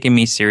they taking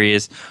me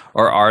serious,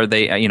 or are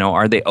they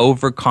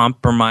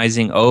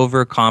overcompromising,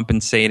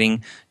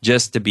 overcompensating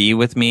just to be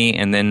with me,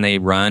 and then they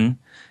run?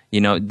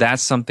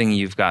 That's something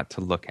you've got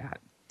to look at.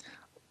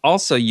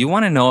 Also, you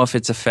want to know if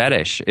it's a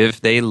fetish,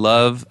 if they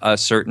love a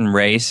certain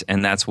race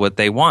and that's what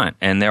they want.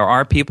 And there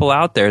are people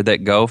out there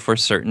that go for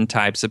certain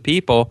types of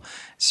people,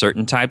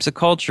 certain types of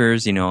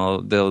cultures.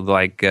 They'll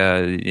like,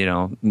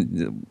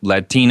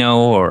 Latino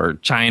or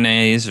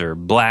Chinese or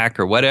black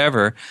or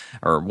whatever,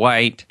 or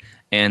white.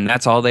 And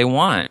that's all they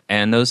want.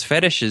 And those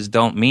fetishes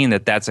don't mean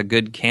that that's a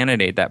good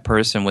candidate. That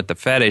person with the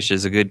fetish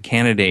is a good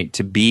candidate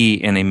to be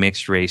in a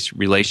mixed race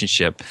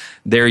relationship.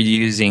 They're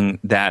using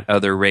that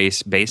other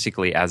race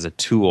basically as a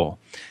tool,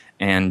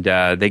 and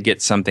they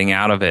get something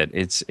out of it.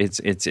 It's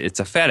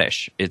a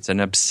fetish. It's an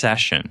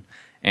obsession,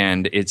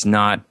 and it's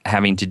not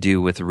having to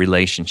do with a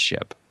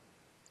relationship.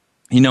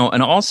 And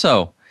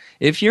also,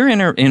 if you're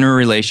in a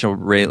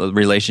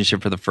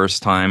relationship for the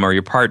first time, or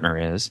your partner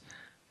is,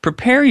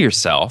 prepare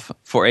yourself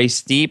for a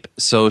steep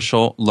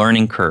social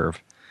learning curve.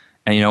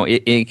 And,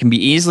 it can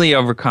be easily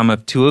overcome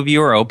if two of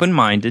you are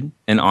open-minded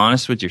and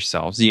honest with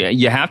yourselves.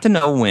 You have to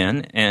know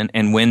when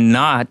and when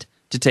not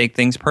to take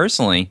things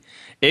personally.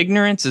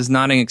 Ignorance is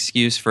not an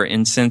excuse for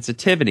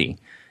insensitivity.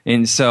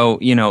 And so,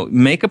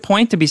 make a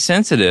point to be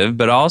sensitive,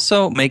 but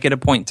also make it a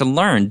point to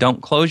learn.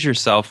 Don't close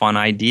yourself on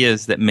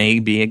ideas that may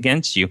be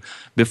against you.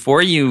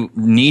 Before you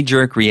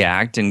knee-jerk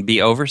react and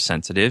be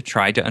oversensitive,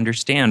 try to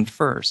understand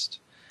first.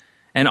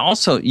 And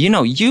also,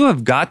 you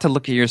have got to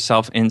look at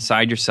yourself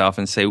inside yourself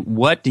and say,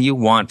 what do you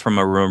want from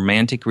a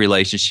romantic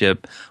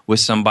relationship with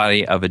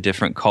somebody of a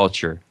different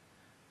culture?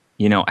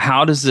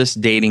 How does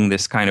dating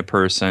this kind of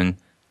person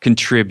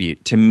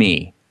contribute to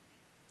me?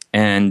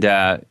 And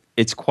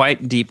it's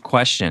quite a deep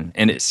question,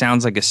 and it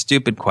sounds like a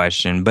stupid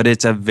question, but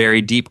it's a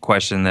very deep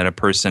question that a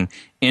person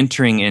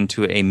entering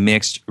into a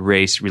mixed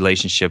race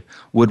relationship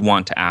would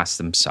want to ask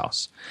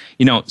themselves.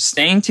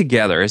 Staying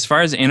together, as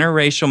far as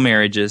interracial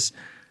marriages,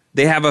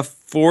 they have a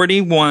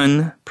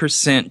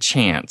 41%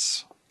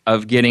 chance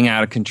of getting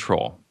out of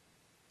control.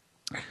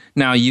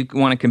 Now, you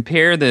want to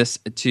compare this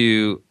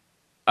to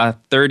a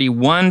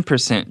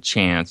 31%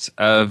 chance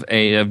of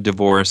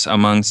divorce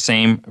among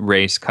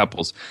same-race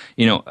couples.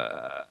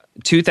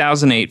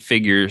 2008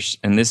 figures,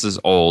 and this is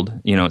old,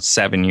 it's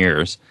 7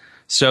 years,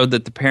 showed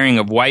that the pairing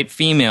of white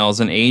females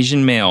and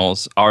Asian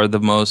males are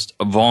the most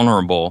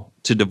vulnerable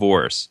to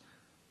divorce.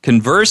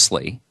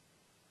 Conversely,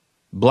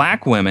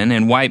 black women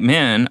and white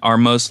men are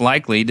most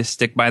likely to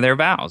stick by their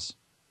vows.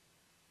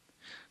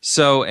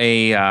 So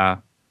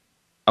a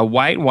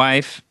white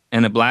wife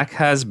and a black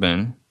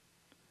husband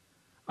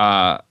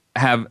have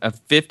a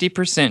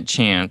 50%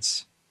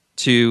 chance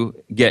to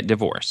get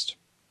divorced.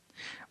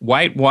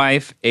 White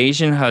wife,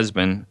 Asian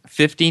husband,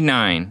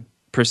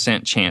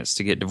 59% chance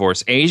to get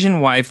divorced.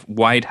 Asian wife,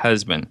 white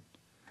husband,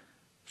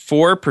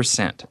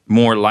 4%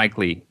 more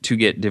likely to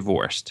get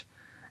divorced.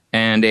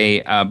 And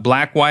a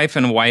black wife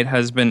and a white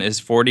husband is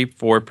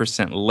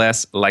 44%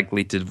 less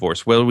likely to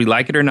divorce. Whether we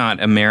like it or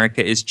not,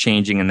 America is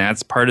changing, and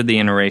that's part of the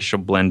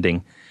interracial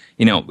blending.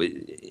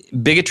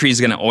 Bigotry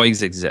is going to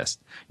always exist.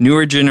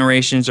 Newer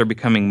generations are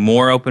becoming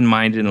more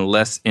open-minded and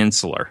less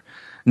insular.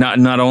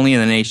 Not only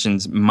in the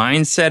nation's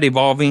mindset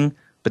evolving,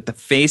 but the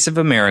face of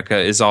America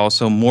is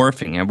also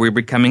morphing, and we're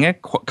becoming a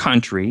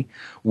country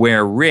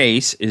where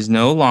race is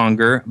no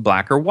longer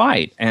black or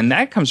white, and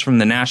that comes from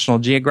the National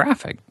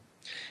Geographic.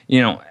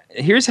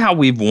 Here's how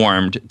we've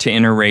warmed to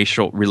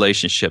interracial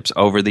relationships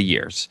over the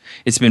years.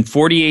 It's been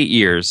 48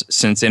 years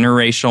since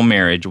interracial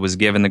marriage was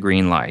given the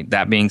green light.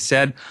 That being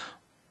said,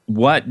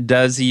 what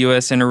does the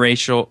U.S.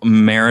 interracial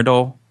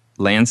marital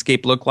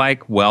landscape look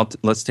like? Well,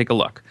 let's take a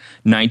look.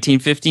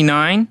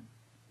 1959,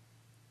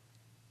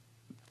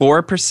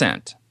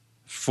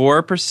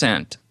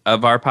 4%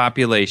 of our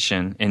population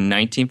in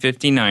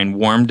 1959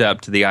 warmed up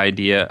to the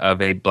idea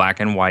of a black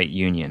and white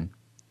union.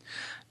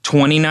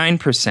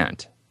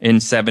 29% in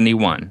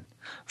 71,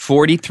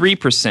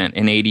 43%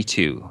 in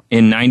 82.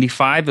 In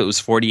 95, it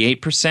was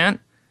 48%.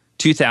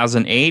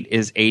 2008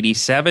 is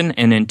 87,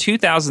 and in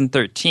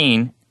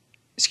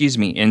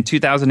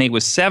 2008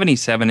 was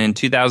 77, and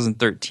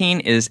 2013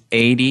 is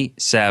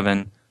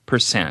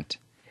 87%.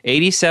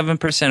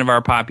 87% of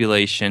our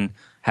population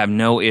have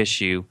no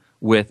issue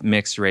with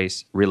mixed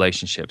race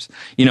relationships.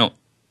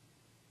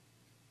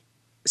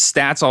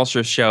 Stats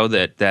also show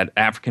that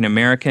African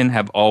American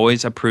have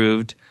always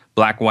approved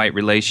black-white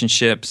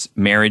relationships,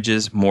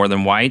 marriages more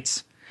than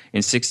whites. In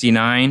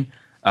 1969,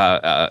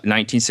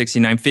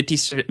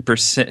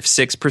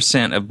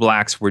 56% of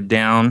blacks were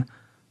down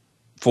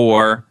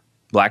for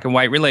black and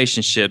white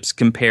relationships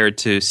compared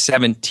to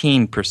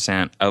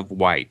 17% of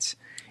whites.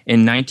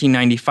 In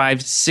 1995,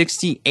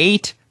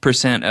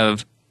 68%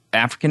 of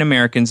African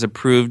Americans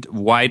approved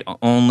white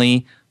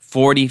only,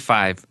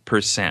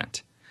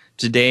 45%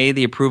 Today,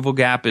 the approval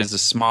gap is the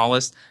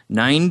smallest.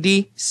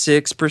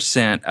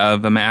 96%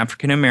 of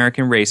African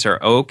American race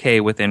are okay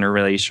with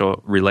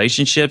interracial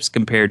relationships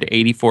compared to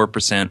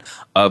 84%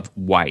 of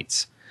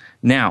whites.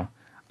 Now,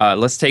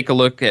 let's take a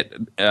look at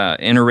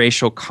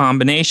interracial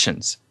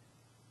combinations.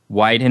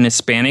 White and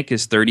Hispanic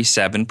is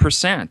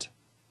 37%.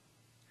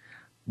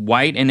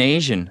 White and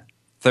Asian,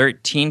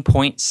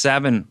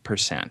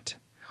 13.7%.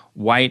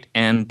 White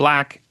and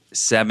Black,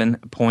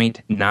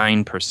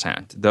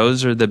 7.9%.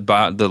 Those are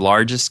the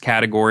largest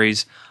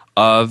categories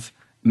of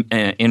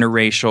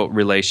interracial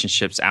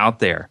relationships out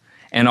there.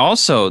 And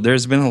also,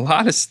 there's been a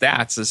lot of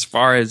stats as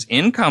far as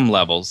income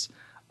levels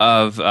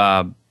of,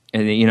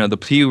 the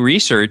Pew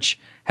Research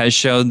has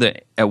showed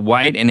that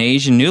white and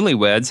Asian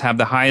newlyweds have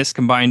the highest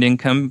combined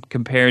income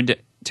compared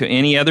to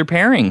any other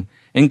pairing,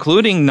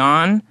 including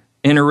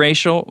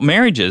non-interracial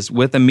marriages,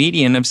 with a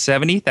median of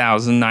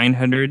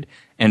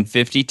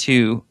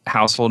 $70,952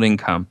 household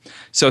income.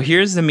 So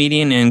here's the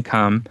median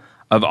income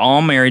of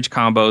all marriage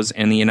combos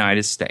in the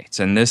United States,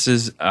 and this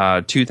is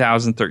a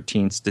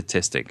 2013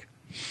 statistic.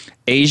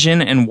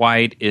 Asian and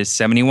white is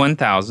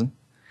 $71,000.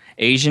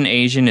 Asian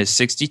is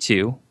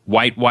 $62,000.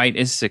 White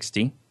is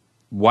 $60,000.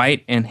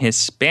 White and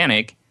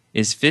Hispanic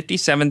is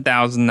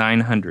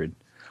 $57,900.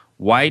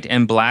 White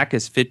and Black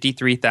is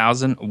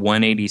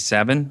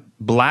 $53,187.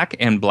 Black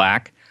and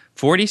Black,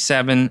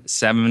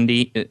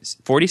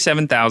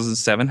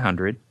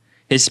 $47,700.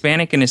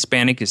 Hispanic and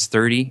Hispanic is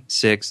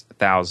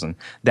 $36,000.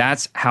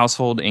 That's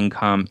household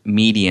income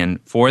median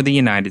for the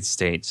United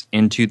States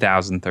in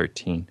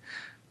 2013.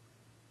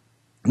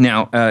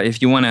 Now,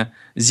 if you want to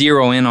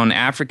zero in on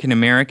African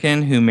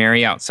American who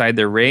marry outside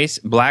their race,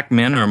 Black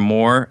men are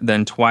more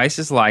than twice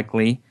as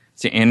likely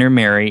to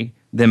intermarry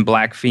than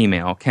Black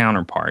female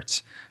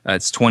counterparts.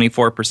 It's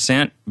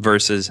 24%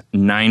 versus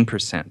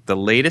 9%. The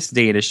latest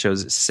data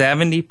shows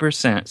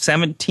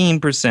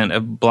 17%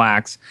 of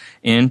Blacks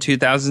in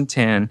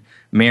 2010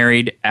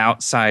 married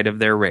outside of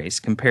their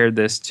race. Compared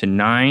this to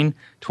 9,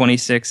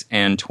 26,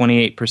 and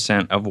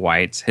 28% of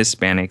whites,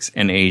 Hispanics,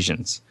 and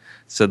Asians.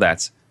 So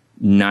that's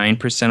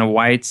 9% of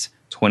whites,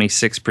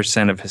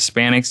 26% of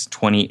Hispanics,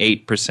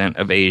 28%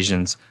 of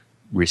Asians,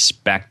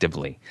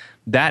 respectively.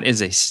 That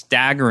is a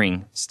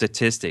staggering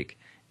statistic.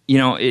 You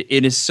know,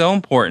 it is so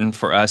important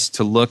for us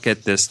to look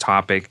at this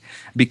topic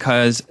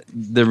because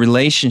the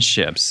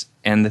relationships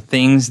and the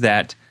things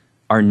that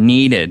are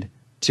needed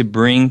to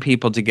bring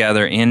people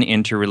together in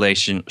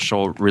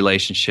interrelational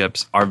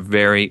relationships are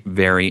very,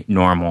 very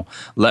normal.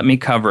 Let me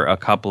cover a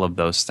couple of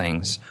those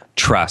things.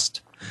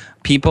 Trust.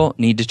 People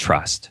need to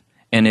trust.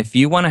 And if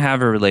you want to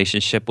have a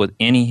relationship with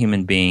any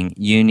human being,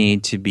 you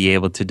need to be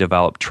able to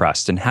develop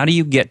trust. And how do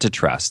you get to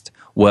trust?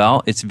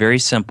 Well, it's very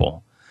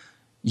simple.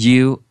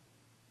 You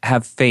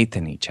have faith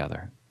in each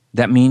other.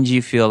 That means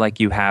you feel like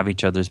you have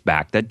each other's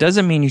back. That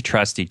doesn't mean you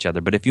trust each other.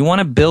 But if you want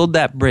to build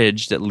that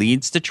bridge that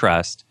leads to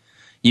trust,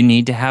 you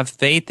need to have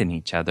faith in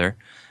each other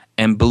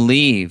and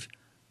believe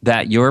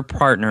that your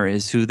partner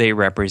is who they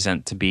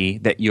represent to be,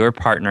 that your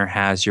partner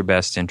has your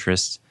best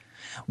interests.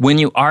 When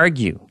you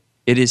argue,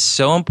 it is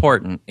so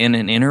important in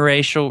an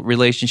interracial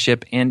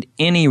relationship and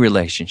any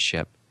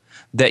relationship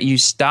that you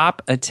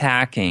stop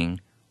attacking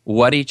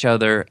what each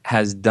other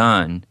has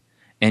done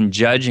and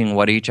judging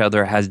what each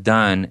other has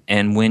done.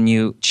 And when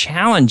you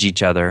challenge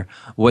each other,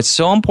 what's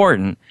so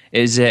important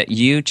is that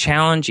you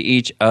challenge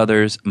each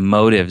other's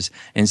motives.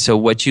 And so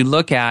what you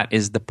look at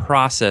is the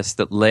process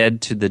that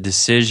led to the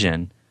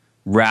decision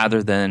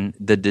rather than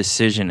the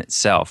decision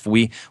itself.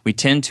 We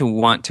tend to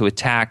want to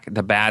attack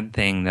the bad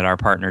thing that our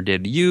partner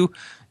did. You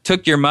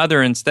took your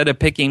mother instead of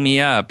picking me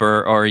up,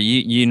 or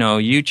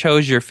you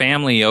chose your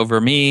family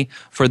over me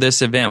for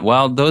this event.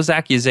 Well, those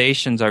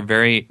accusations are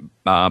very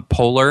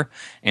polar,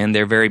 and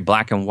they're very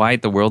black and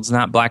white. The world's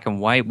not black and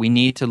white. We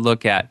need to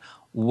look at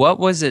what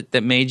was it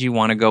that made you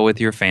want to go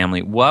with your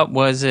family? What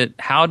was it?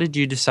 How did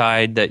you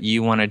decide that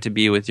you wanted to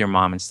be with your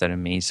mom instead of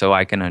me, so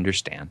I can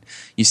understand?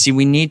 You see,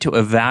 we need to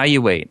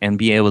evaluate and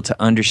be able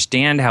to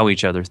understand how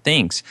each other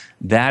thinks.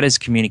 That is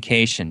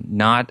communication,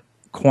 not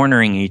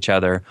cornering each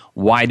other.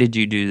 Why did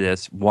you do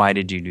this? Why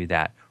did you do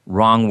that?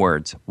 Wrong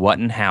words. What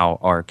and how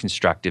are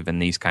constructive in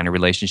these kind of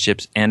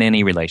relationships and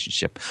any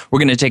relationship. We're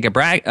going to take a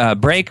break.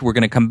 We're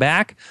going to come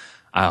back.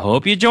 I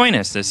hope you join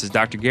us. This is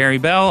Dr. Gary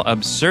Bell,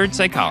 Absurd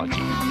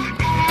Psychology.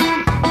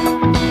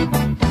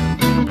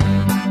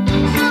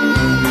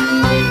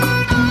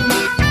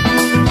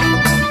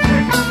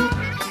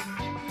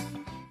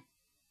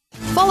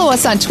 Follow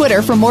us on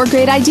Twitter for more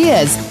great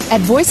ideas at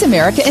Voice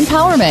America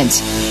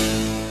Empowerment.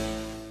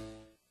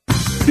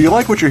 Do you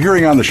like what you're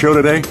hearing on the show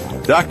today?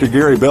 Dr.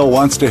 Gary Bell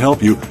wants to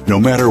help you no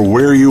matter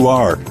where you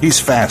are. He's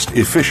fast,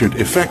 efficient,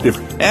 effective,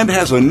 and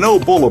has a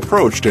no-bull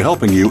approach to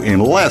helping you in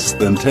less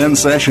than 10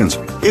 sessions.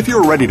 If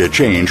you're ready to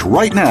change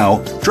right now,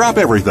 drop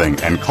everything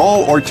and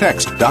call or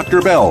text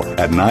Dr. Bell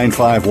at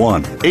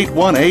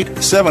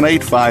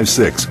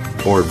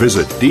 951-818-7856 or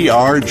visit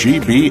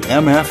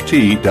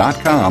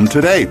drgbmft.com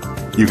today.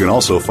 You can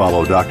also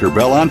follow Dr.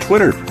 Bell on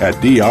Twitter at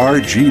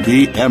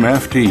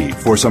drgbmft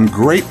for some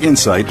great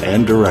insight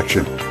and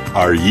direction.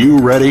 Are you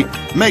ready?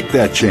 Make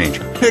that change.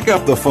 Pick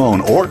up the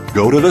phone or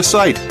go to the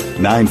site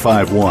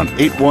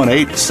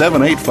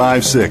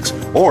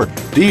 951-818-7856 or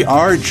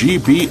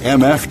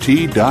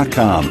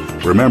drgbmft.com.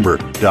 Remember,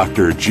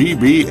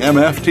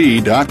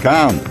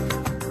 drgbmft.com.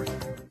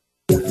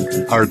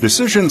 Are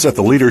decisions at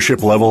the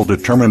leadership level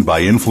determined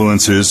by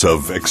influences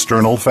of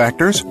external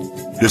factors?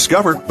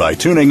 Discover by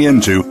tuning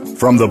into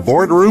From the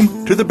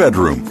Boardroom to the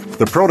Bedroom,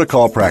 the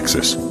Protocol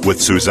Praxis with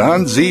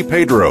Suzanne Z.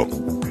 Pedro.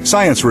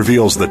 Science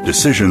reveals that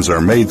decisions are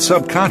made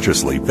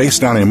subconsciously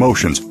based on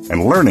emotions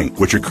and learning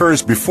which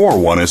occurs before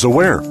one is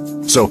aware.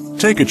 So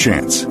take a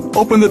chance.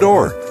 Open the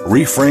door.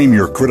 Reframe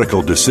your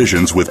critical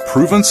decisions with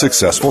proven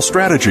successful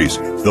strategies.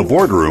 The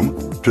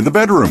Boardroom to the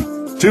Bedroom.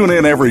 Tune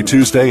in every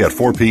Tuesday at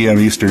 4 p.m.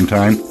 Eastern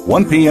Time,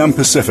 1 p.m.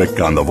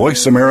 Pacific on the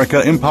Voice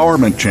America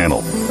Empowerment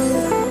Channel.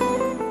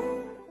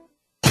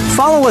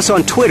 Follow us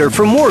on Twitter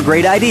for more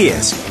great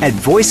ideas at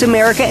Voice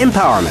America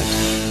Empowerment.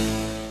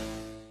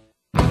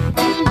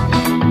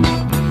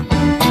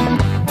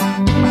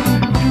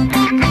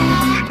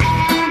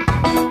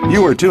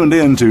 You are tuned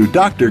in to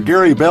Dr.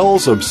 Gary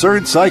Bell's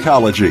Absurd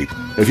Psychology.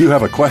 If you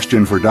have a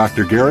question for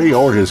Dr. Gary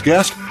or his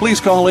guest, please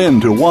call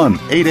in to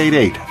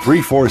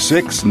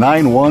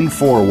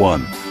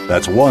 1-888-346-9141.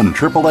 That's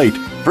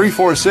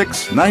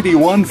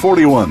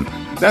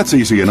 1-888-346-9141. That's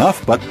easy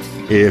enough, but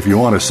if you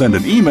want to send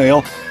an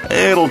email,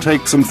 it'll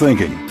take some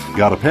thinking.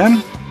 Got a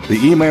pen? The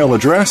email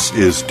address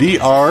is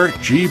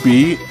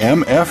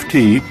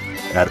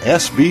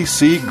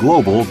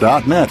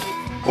drgbmft@sbcglobal.net.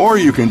 Or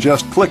you can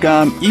just click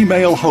on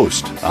Email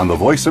Host on the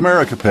Voice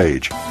America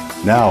page.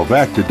 Now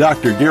back to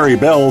Dr. Gary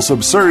Bell's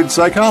Absurd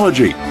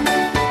Psychology.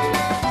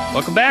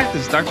 Welcome back.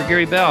 This is Dr.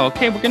 Gary Bell.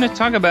 Okay, we're going to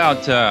talk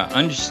about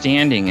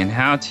understanding and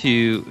how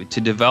to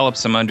develop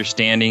some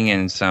understanding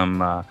and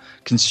some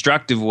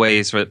constructive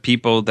ways for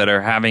people that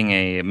are having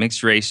a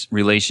mixed race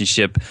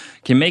relationship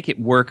can make it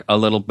work a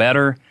little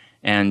better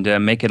and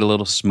make it a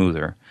little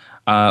smoother.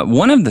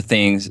 One of the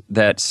things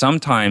that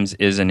sometimes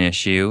is an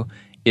issue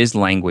is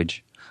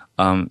language.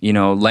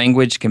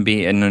 Language can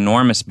be an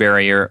enormous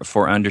barrier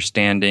for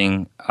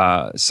understanding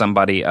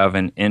somebody of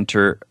an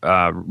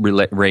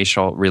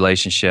interracial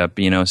relationship.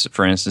 So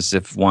for instance,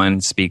 if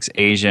one speaks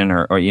Asian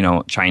or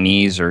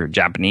Chinese or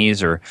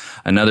Japanese, or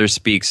another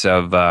speaks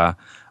of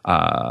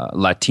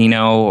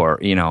Latino or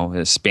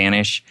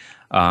Spanish,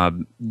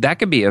 that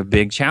could be a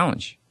big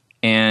challenge.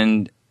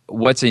 And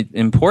what's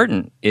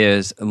important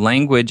is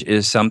language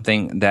is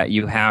something that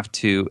you have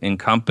to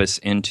encompass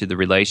into the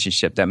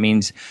relationship. That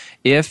means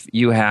if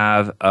you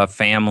have a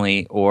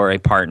family or a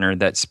partner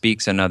that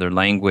speaks another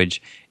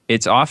language,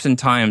 it's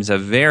oftentimes a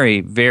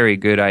very, very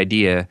good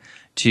idea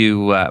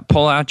to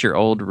pull out your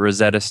old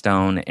Rosetta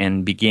Stone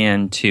and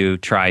begin to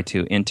try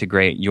to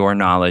integrate your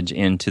knowledge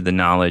into the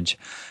knowledge,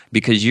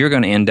 because you're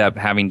going to end up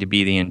having to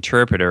be the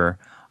interpreter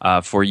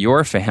for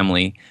your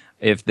family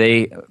if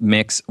they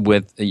mix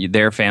with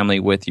their family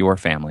with your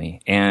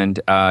family. And,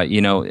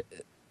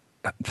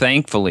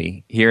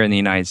 thankfully, here in the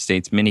United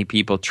States, many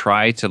people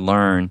try to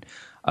learn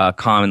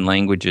common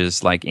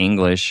languages like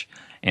English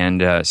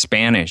and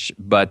Spanish,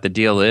 but the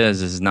deal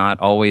is not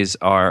always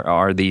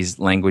are these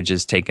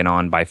languages taken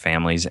on by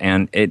families.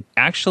 And it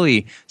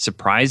actually,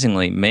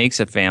 surprisingly, makes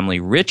a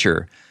family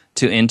richer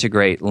to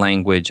integrate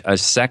language, a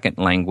second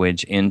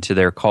language, into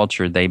their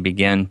culture. They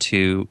begin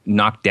to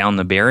knock down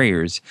the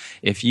barriers.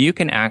 If you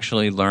can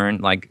actually learn,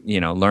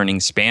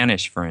 learning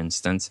Spanish, for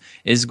instance,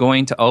 is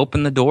going to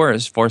open the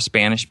doors for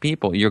Spanish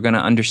people. You're going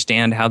to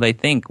understand how they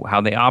think,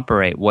 how they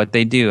operate, what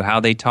they do, how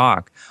they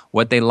talk,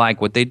 what they like,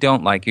 what they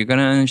don't like. You're going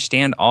to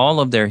understand all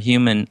of their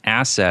human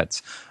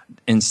assets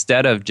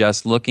instead of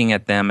just looking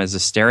at them as a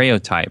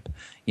stereotype.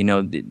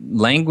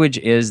 Language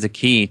is the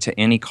key to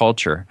any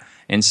culture.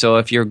 And so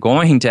if you're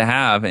going to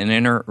have an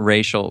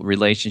interracial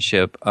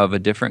relationship of a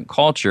different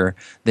culture,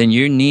 then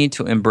you need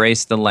to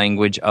embrace the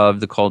language of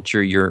the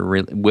culture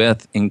you're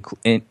with,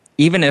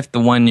 even if the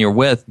one you're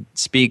with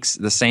speaks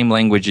the same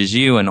language as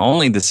you and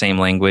only the same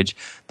language.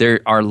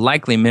 There are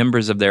likely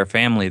members of their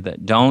family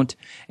that don't,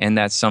 and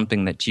that's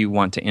something that you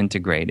want to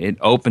integrate. It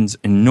opens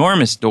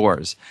enormous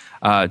doors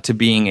to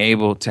being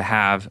able to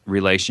have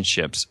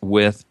relationships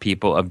with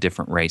people of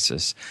different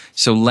races.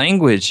 So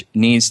language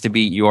needs to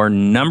be your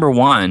number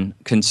one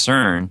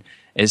concern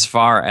as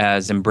far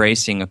as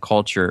embracing a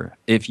culture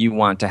if you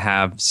want to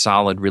have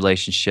solid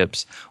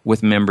relationships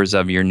with members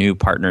of your new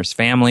partner's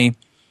family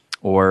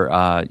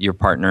or your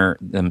partner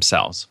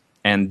themselves.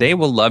 And they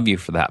will love you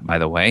for that, by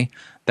the way.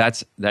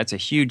 That's a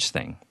huge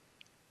thing.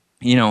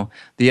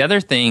 The other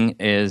thing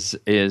is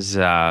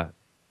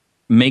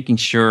making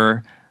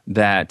sure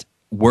that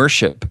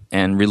worship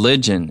and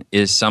religion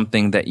is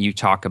something that you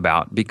talk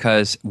about,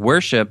 because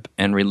worship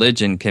and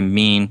religion can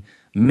mean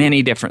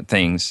many different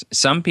things.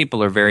 Some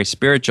people are very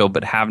spiritual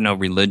but have no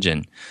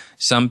religion.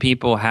 Some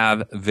people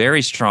have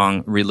very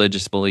strong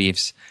religious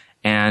beliefs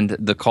and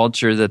the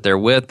culture that they're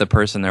with, the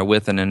person they're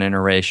with in an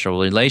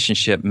interracial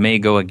relationship may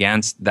go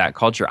against that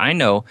culture. I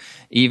know,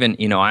 even,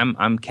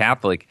 I'm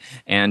Catholic,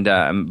 and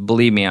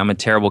believe me, I'm a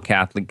terrible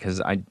Catholic because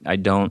I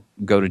don't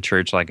go to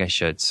church like I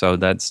should. So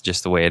that's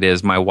just the way it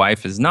is. My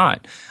wife is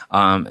not.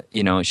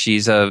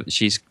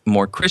 She's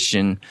more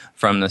Christian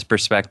from this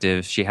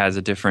perspective. She has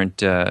a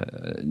different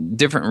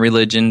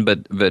religion,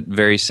 but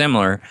very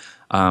similar,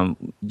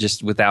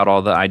 just without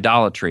all the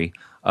idolatry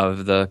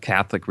of the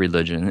Catholic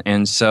religion.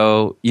 And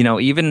so,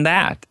 even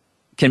that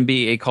can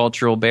be a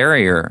cultural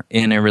barrier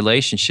in a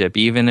relationship,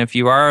 even if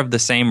you are of the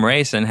same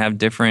race and have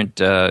different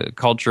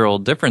cultural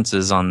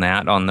differences on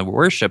the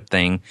worship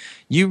thing.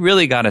 You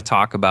really got to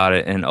talk about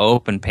it and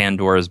open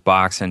Pandora's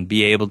box and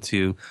be able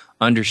to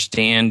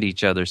understand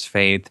each other's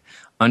faith,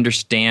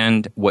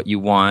 understand what you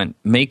want,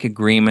 make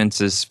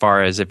agreements as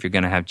far as if you're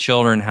going to have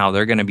children, how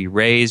they're going to be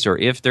raised, or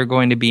if they're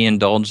going to be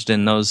indulged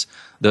in those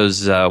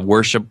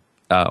worship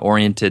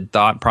oriented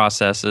thought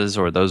processes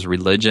or those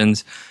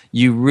religions.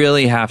 You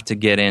really have to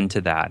get into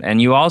that. And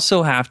you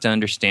also have to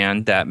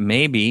understand that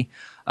maybe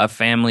a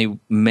family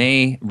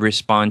may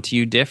respond to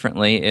you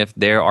differently if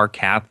they are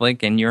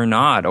Catholic and you're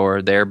not,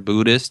 or they're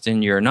Buddhist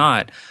and you're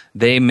not.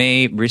 They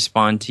may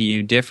respond to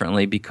you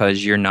differently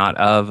because you're not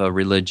of a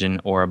religion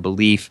or a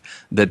belief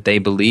that they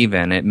believe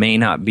in. It may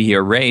not be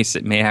your race.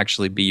 It may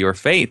actually be your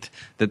faith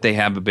that they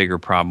have a bigger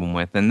problem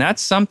with. And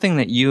that's something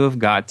that you have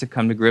got to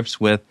come to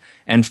grips with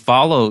and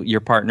follow your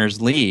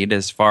partner's lead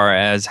as far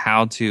as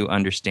how to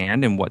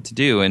understand and what to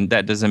do. And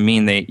that doesn't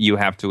mean that you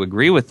have to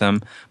agree with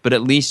them, but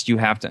at least you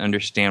have to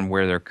understand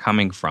where they're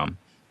coming from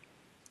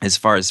as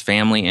far as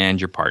family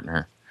and your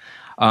partner.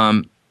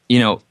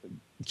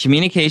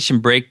 Communication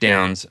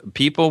breakdowns,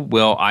 people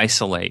will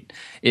isolate.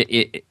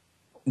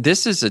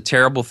 This is a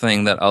terrible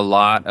thing that a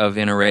lot of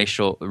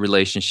interracial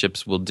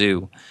relationships will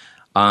do.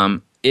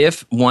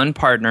 If one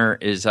partner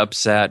is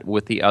upset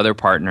with the other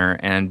partner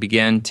and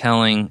begin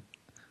telling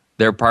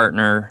their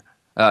partner,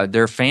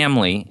 their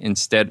family,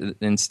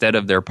 instead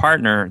of their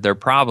partner, their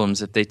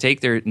problems, if they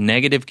take their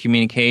negative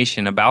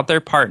communication about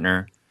their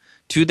partner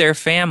to their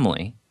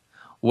family,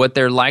 what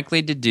they're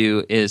likely to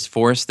do is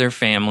force their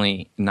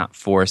family, not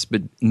force,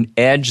 but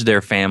edge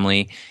their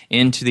family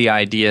into the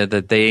idea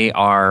that they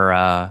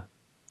are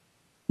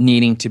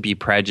needing to be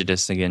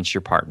prejudiced against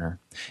your partner.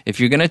 If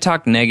you're going to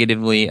talk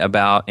negatively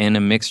about in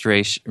a mixed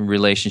race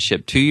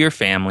relationship to your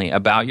family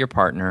about your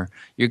partner,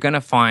 you're going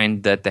to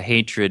find that the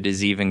hatred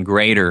is even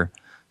greater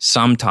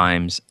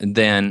sometimes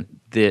than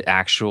the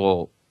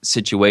actual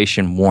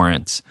situation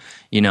warrants.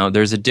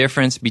 There's a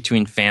difference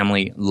between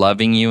family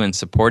loving you and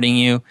supporting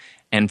you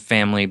and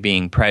family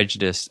being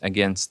prejudiced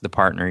against the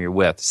partner you're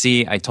with.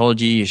 See, I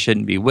told you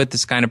shouldn't be with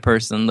this kind of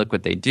person. Look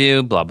what they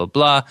do, blah, blah,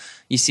 blah.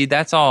 You see,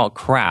 that's all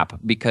crap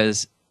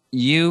because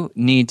you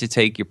need to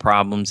take your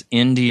problems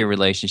into your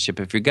relationship.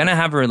 If you're going to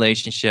have a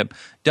relationship,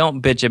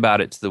 don't bitch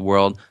about it to the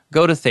world.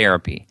 Go to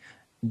therapy.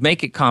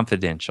 Make it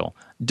confidential.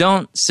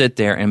 Don't sit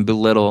there and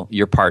belittle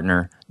your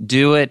partner.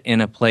 Do it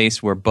in a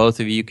place where both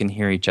of you can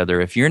hear each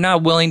other. If you're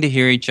not willing to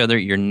hear each other,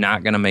 you're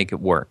not going to make it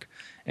work.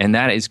 And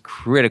that is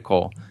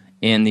critical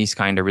in these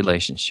kind of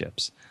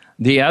relationships.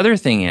 The other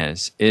thing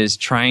is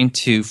trying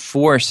to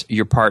force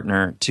your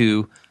partner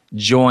to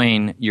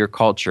join your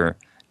culture.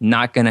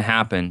 Not going to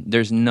happen.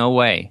 There's no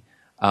way.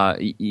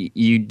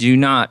 You do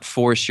not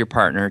force your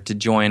partner to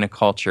join a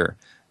culture.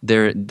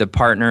 The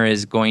partner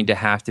is going to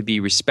have to be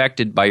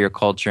respected by your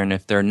culture, and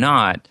if they're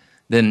not,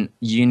 then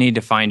you need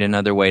to find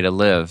another way to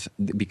live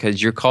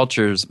because your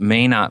cultures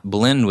may not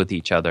blend with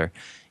each other.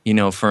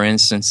 For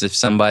instance, if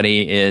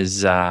somebody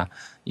is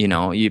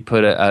you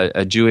put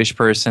a Jewish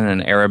person,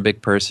 an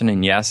Arabic person,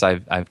 and yes,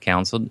 I've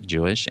counseled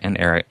Jewish and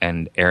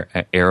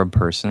Arab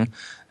person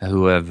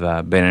who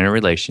have been in a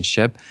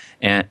relationship,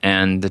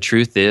 and the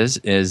truth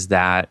is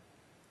that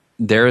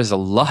there is a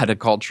lot of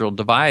cultural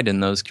divide in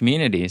those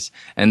communities,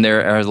 and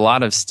there are a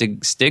lot of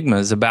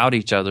stigmas about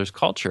each other's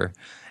culture.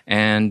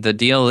 And the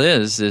deal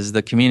is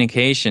the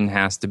communication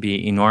has to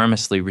be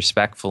enormously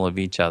respectful of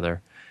each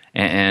other.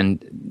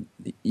 And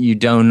you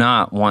do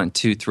not want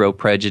to throw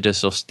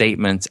prejudicial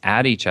statements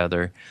at each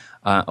other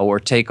or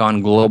take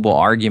on global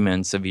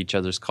arguments of each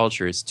other's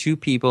culture. It's two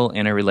people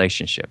in a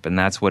relationship, and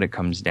that's what it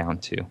comes down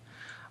to.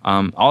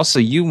 Also,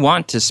 you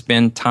want to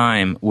spend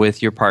time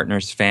with your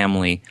partner's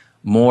family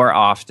more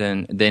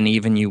often than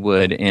even you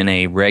would in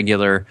a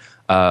regular,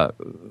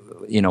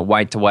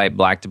 white to white,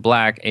 black to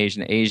black,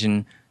 Asian to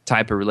Asian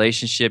type of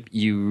relationship.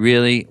 You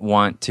really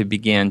want to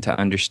begin to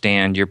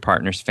understand your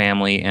partner's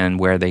family and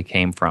where they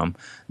came from.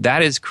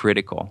 That is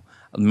critical.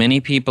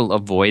 Many people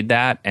avoid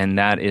that, and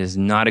that is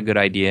not a good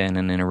idea in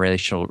an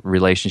interracial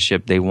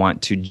relationship. They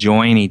want to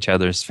join each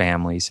other's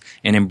families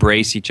and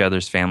embrace each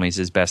other's families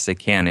as best they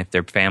can. If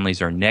their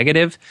families are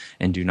negative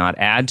and do not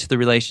add to the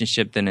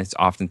relationship, then it's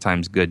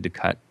oftentimes good to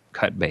cut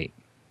bait.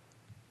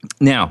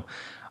 Now,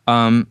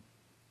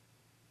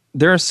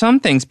 there are some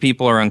things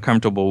people are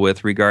uncomfortable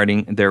with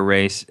regarding their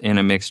race in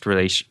a mixed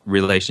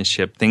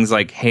relationship. Things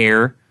like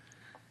hair,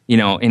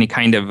 any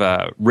kind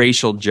of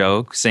racial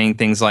joke, saying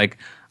things like,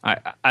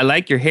 I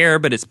like your hair,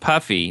 but it's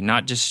puffy,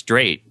 not just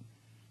straight.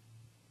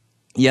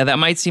 Yeah, that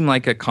might seem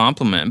like a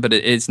compliment, but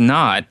it's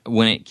not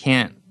when it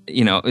can't,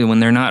 when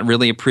they're not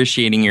really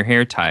appreciating your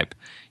hair type.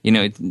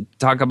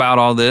 Talk about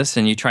all this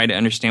and you try to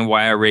understand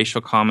why a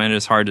racial comment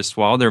is hard to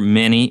swallow. There are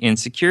many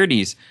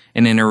insecurities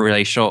in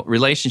interracial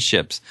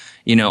relationships.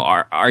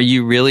 Are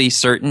you really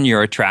certain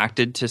you're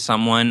attracted to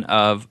someone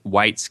of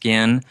white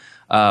skin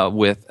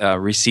with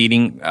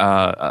receding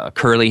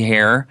curly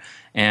hair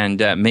and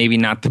maybe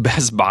not the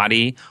best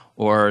body,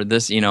 or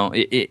this,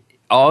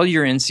 all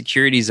your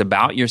insecurities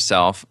about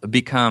yourself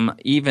become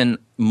even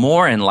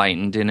more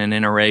enlightened in an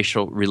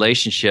interracial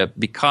relationship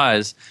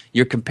because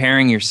you're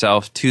comparing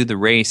yourself to the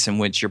race in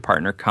which your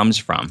partner comes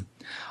from.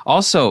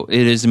 Also,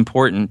 it is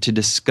important to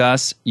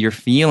discuss your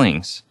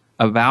feelings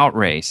about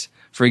race.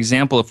 For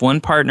example, if one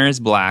partner is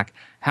black,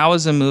 how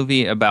is a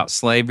movie about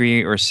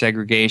slavery or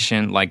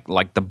segregation,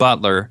 like The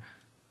Butler,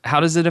 how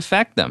does it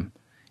affect them?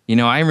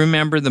 I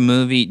remember the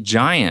movie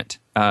Giant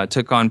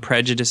took on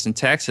prejudice in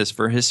Texas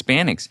for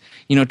Hispanics.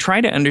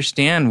 Try to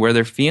understand where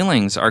their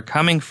feelings are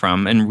coming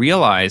from and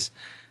realize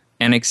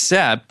and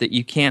accept that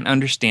you can't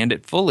understand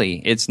it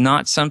fully. It's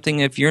not something,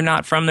 if you're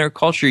not from their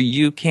culture,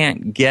 you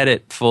can't get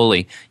it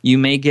fully. You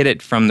may get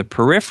it from the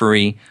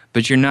periphery,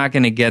 but you're not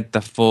going to get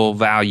the full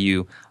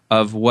value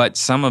of what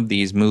some of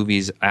these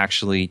movies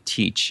actually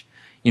teach.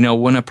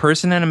 When a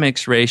person in a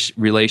mixed race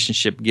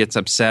relationship gets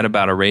upset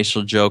about a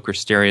racial joke or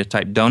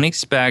stereotype, don't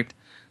expect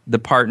the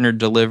partner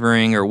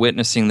delivering or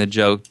witnessing the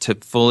joke to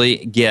fully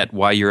get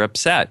why you're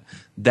upset.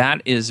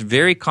 That is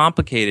very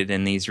complicated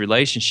in these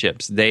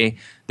relationships.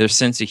 Their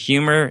sense of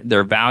humor,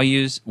 their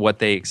values, what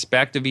they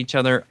expect of each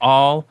other,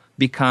 all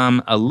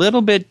become a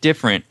little bit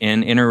different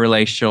in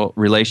interracial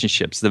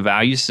relationships. The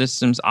value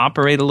systems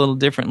operate a little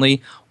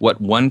differently. What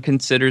one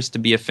considers to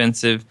be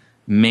offensive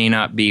may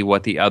not be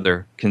what the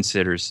other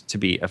considers to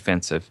be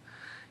offensive.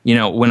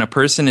 When a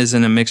person is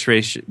in a mixed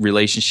race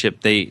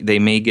relationship, they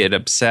may get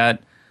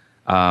upset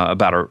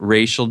about a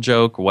racial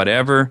joke,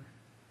 whatever.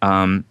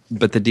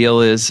 But the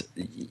deal is,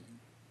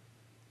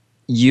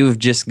 you've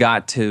just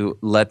got to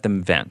let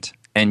them vent.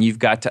 And you've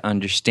got to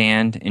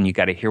understand, and you've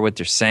got to hear what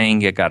they're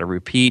saying. You've got to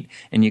repeat,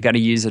 and you've got to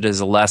use it as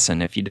a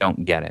lesson if you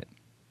don't get it.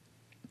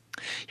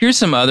 Here's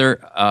some other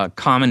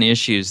common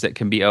issues that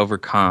can be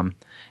overcome.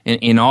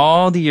 In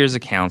all the years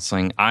of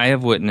counseling, I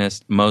have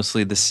witnessed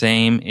mostly the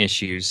same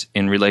issues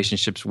in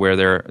relationships where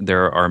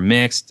there are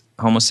mixed,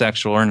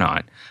 homosexual or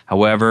not.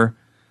 However,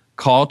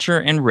 culture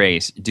and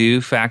race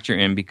do factor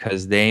in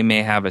because they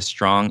may have a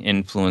strong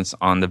influence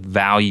on the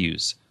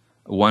values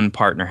one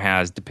partner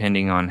has,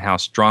 depending on how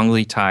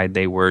strongly tied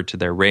they were to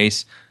their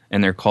race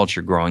and their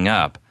culture growing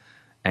up.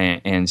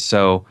 And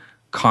so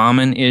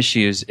common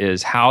issues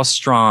is, how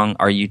strong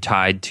are you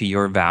tied to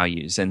your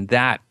values? And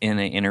that in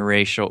an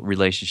interracial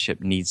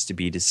relationship needs to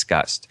be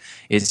discussed.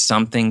 It's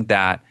something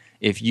that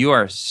if you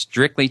are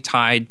strictly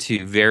tied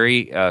to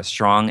very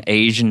strong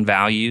Asian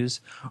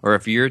values, or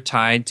if you're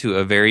tied to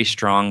a very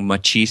strong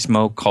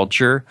machismo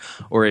culture,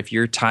 or if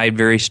you're tied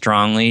very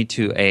strongly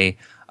to a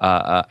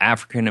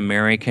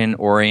African-American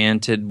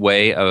oriented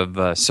way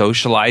of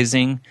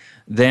socializing,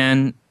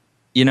 then,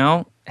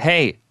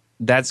 hey,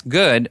 that's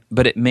good,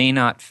 but it may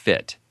not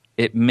fit.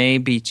 It may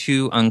be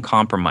too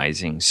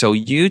uncompromising. So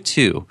you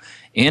two,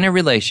 in a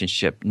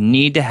relationship,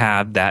 need to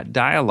have that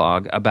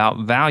dialogue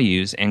about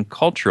values and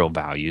cultural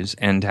values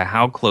and to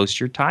how close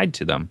you're tied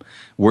to them.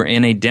 We're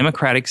in a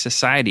democratic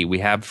society. We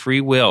have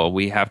free will.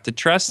 We have to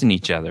trust in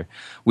each other.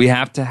 We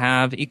have to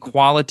have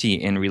equality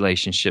in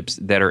relationships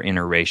that are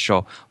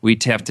interracial. We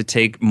have to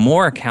take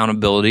more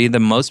accountability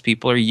than most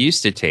people are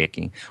used to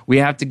taking. We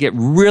have to get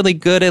really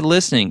good at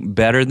listening,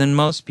 better than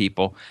most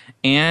people.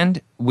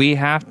 And we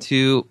have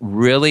to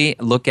really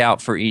look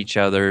out for each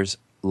other's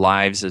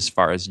lives as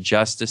far as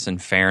justice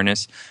and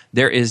fairness.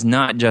 There is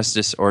not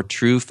justice or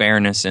true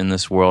fairness in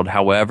this world.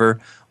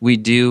 However, we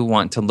do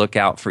want to look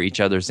out for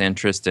each other's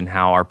interest and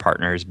how our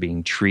partner is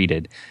being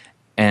treated.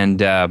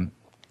 And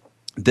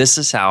this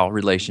is how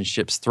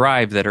relationships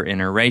thrive that are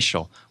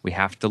interracial. We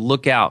have to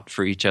look out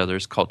for each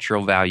other's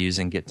cultural values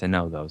and get to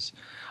know those.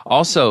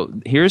 Also,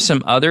 here's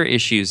some other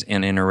issues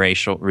in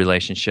interracial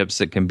relationships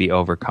that can be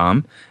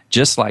overcome,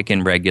 just like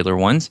in regular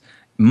ones.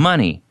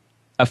 Money,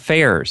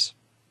 affairs,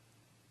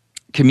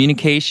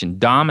 communication,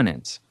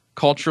 dominance,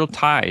 cultural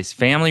ties,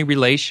 family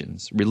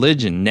relations,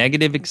 religion,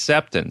 negative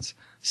acceptance,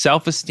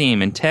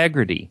 self-esteem,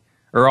 integrity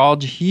are all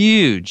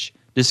huge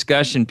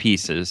discussion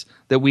pieces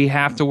that we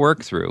have to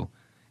work through.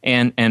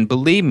 And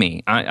believe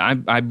me,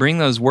 I bring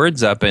those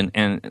words up, and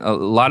a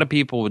lot of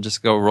people will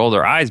just go roll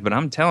their eyes, but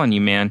I'm telling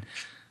you, man,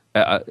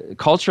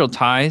 cultural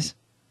ties,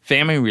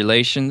 family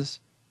relations,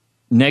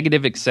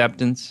 negative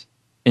acceptance,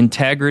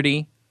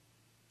 integrity,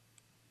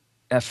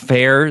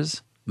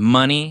 affairs,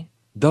 money,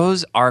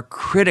 those are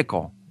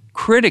critical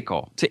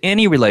to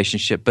any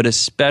relationship, but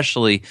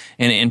especially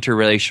in an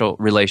interracial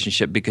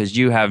relationship, because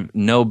you have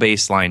no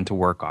baseline to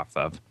work off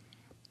of.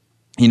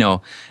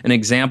 An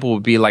example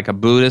would be like a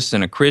Buddhist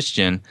and a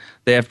Christian.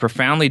 They have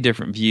profoundly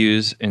different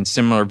views and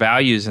similar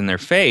values in their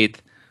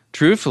faith,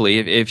 truthfully,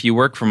 if you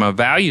work from a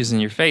values in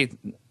your faith,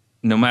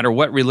 no matter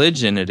what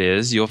religion it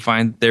is, you'll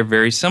find they're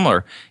very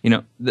similar.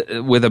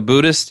 With a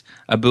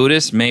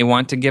Buddhist may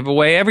want to give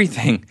away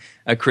everything.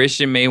 A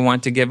Christian may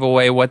want to give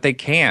away what they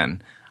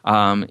can.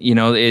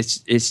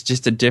 It's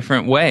just a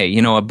different way.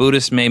 A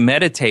Buddhist may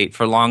meditate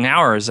for long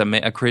hours.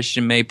 A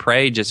Christian may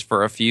pray just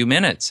for a few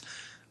minutes.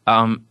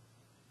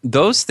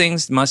 Those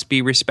things must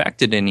be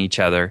respected in each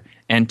other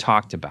and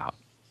talked about.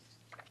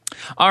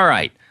 All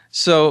right,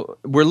 so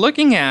we're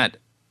looking at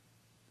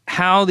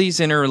how these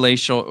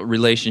interrelational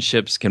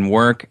relationships can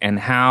work and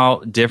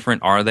how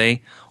different are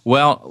they?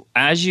 Well,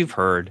 as you've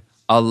heard,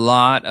 a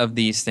lot of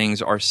these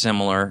things are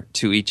similar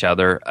to each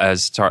other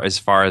as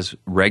far as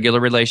regular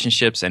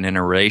relationships and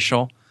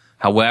interracial.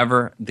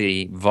 However,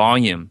 the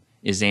volume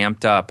is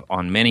amped up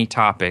on many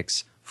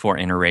topics for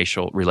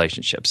interracial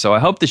relationships. So I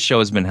hope this show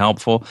has been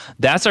helpful.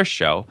 That's our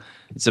show.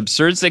 It's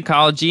Absurd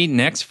Psychology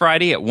next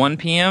Friday at 1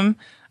 p.m.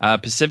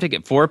 Pacific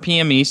at 4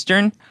 p.m.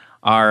 Eastern,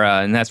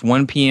 and that's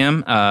 1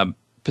 p.m.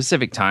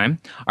 Pacific time.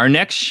 Our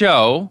next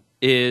show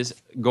is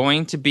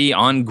going to be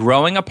on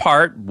Growing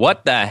Apart.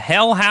 What the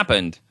hell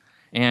happened?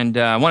 And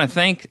I want to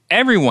thank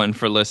everyone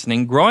for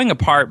listening. Growing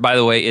apart, by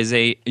the way, is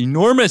an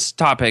enormous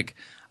topic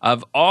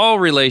of all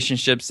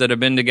relationships that have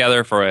been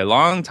together for a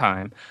long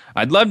time.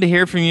 I'd love to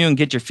hear from you and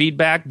get your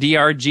feedback.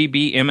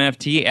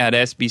 drgbmft at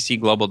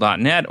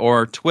sbcglobal.net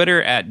or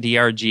Twitter at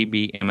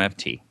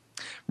drgbmft.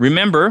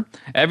 Remember,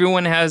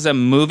 everyone has a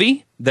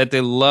movie that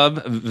they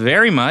love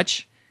very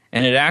much,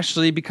 and it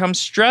actually becomes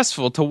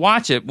stressful to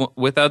watch it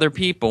with other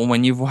people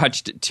when you've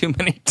watched it too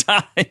many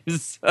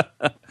times.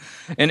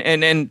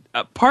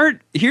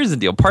 Here's the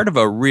deal. Part of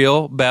a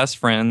real best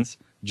friend's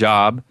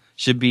job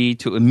should be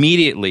to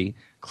immediately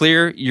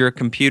clear your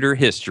computer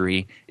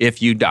history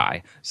if you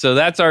die. So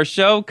that's our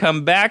show.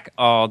 Come back.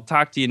 I'll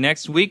talk to you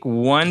next week,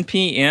 1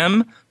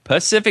 p.m.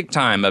 Pacific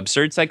time,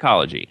 Absurd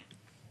Psychology.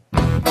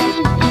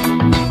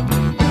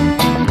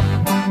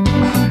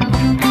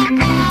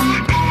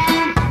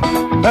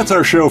 That's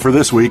our show for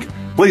this week.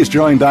 Please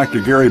join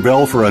Dr. Gary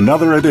Bell for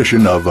another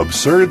edition of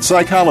Absurd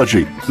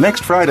Psychology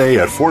next Friday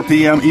at 4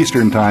 p.m.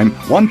 Eastern Time,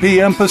 1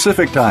 p.m.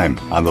 Pacific Time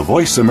on the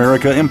Voice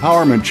America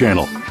Empowerment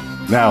Channel.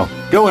 Now,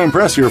 go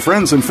impress your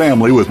friends and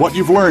family with what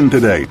you've learned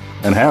today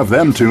and have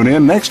them tune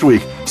in next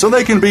week so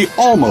they can be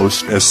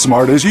almost as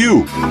smart as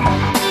you.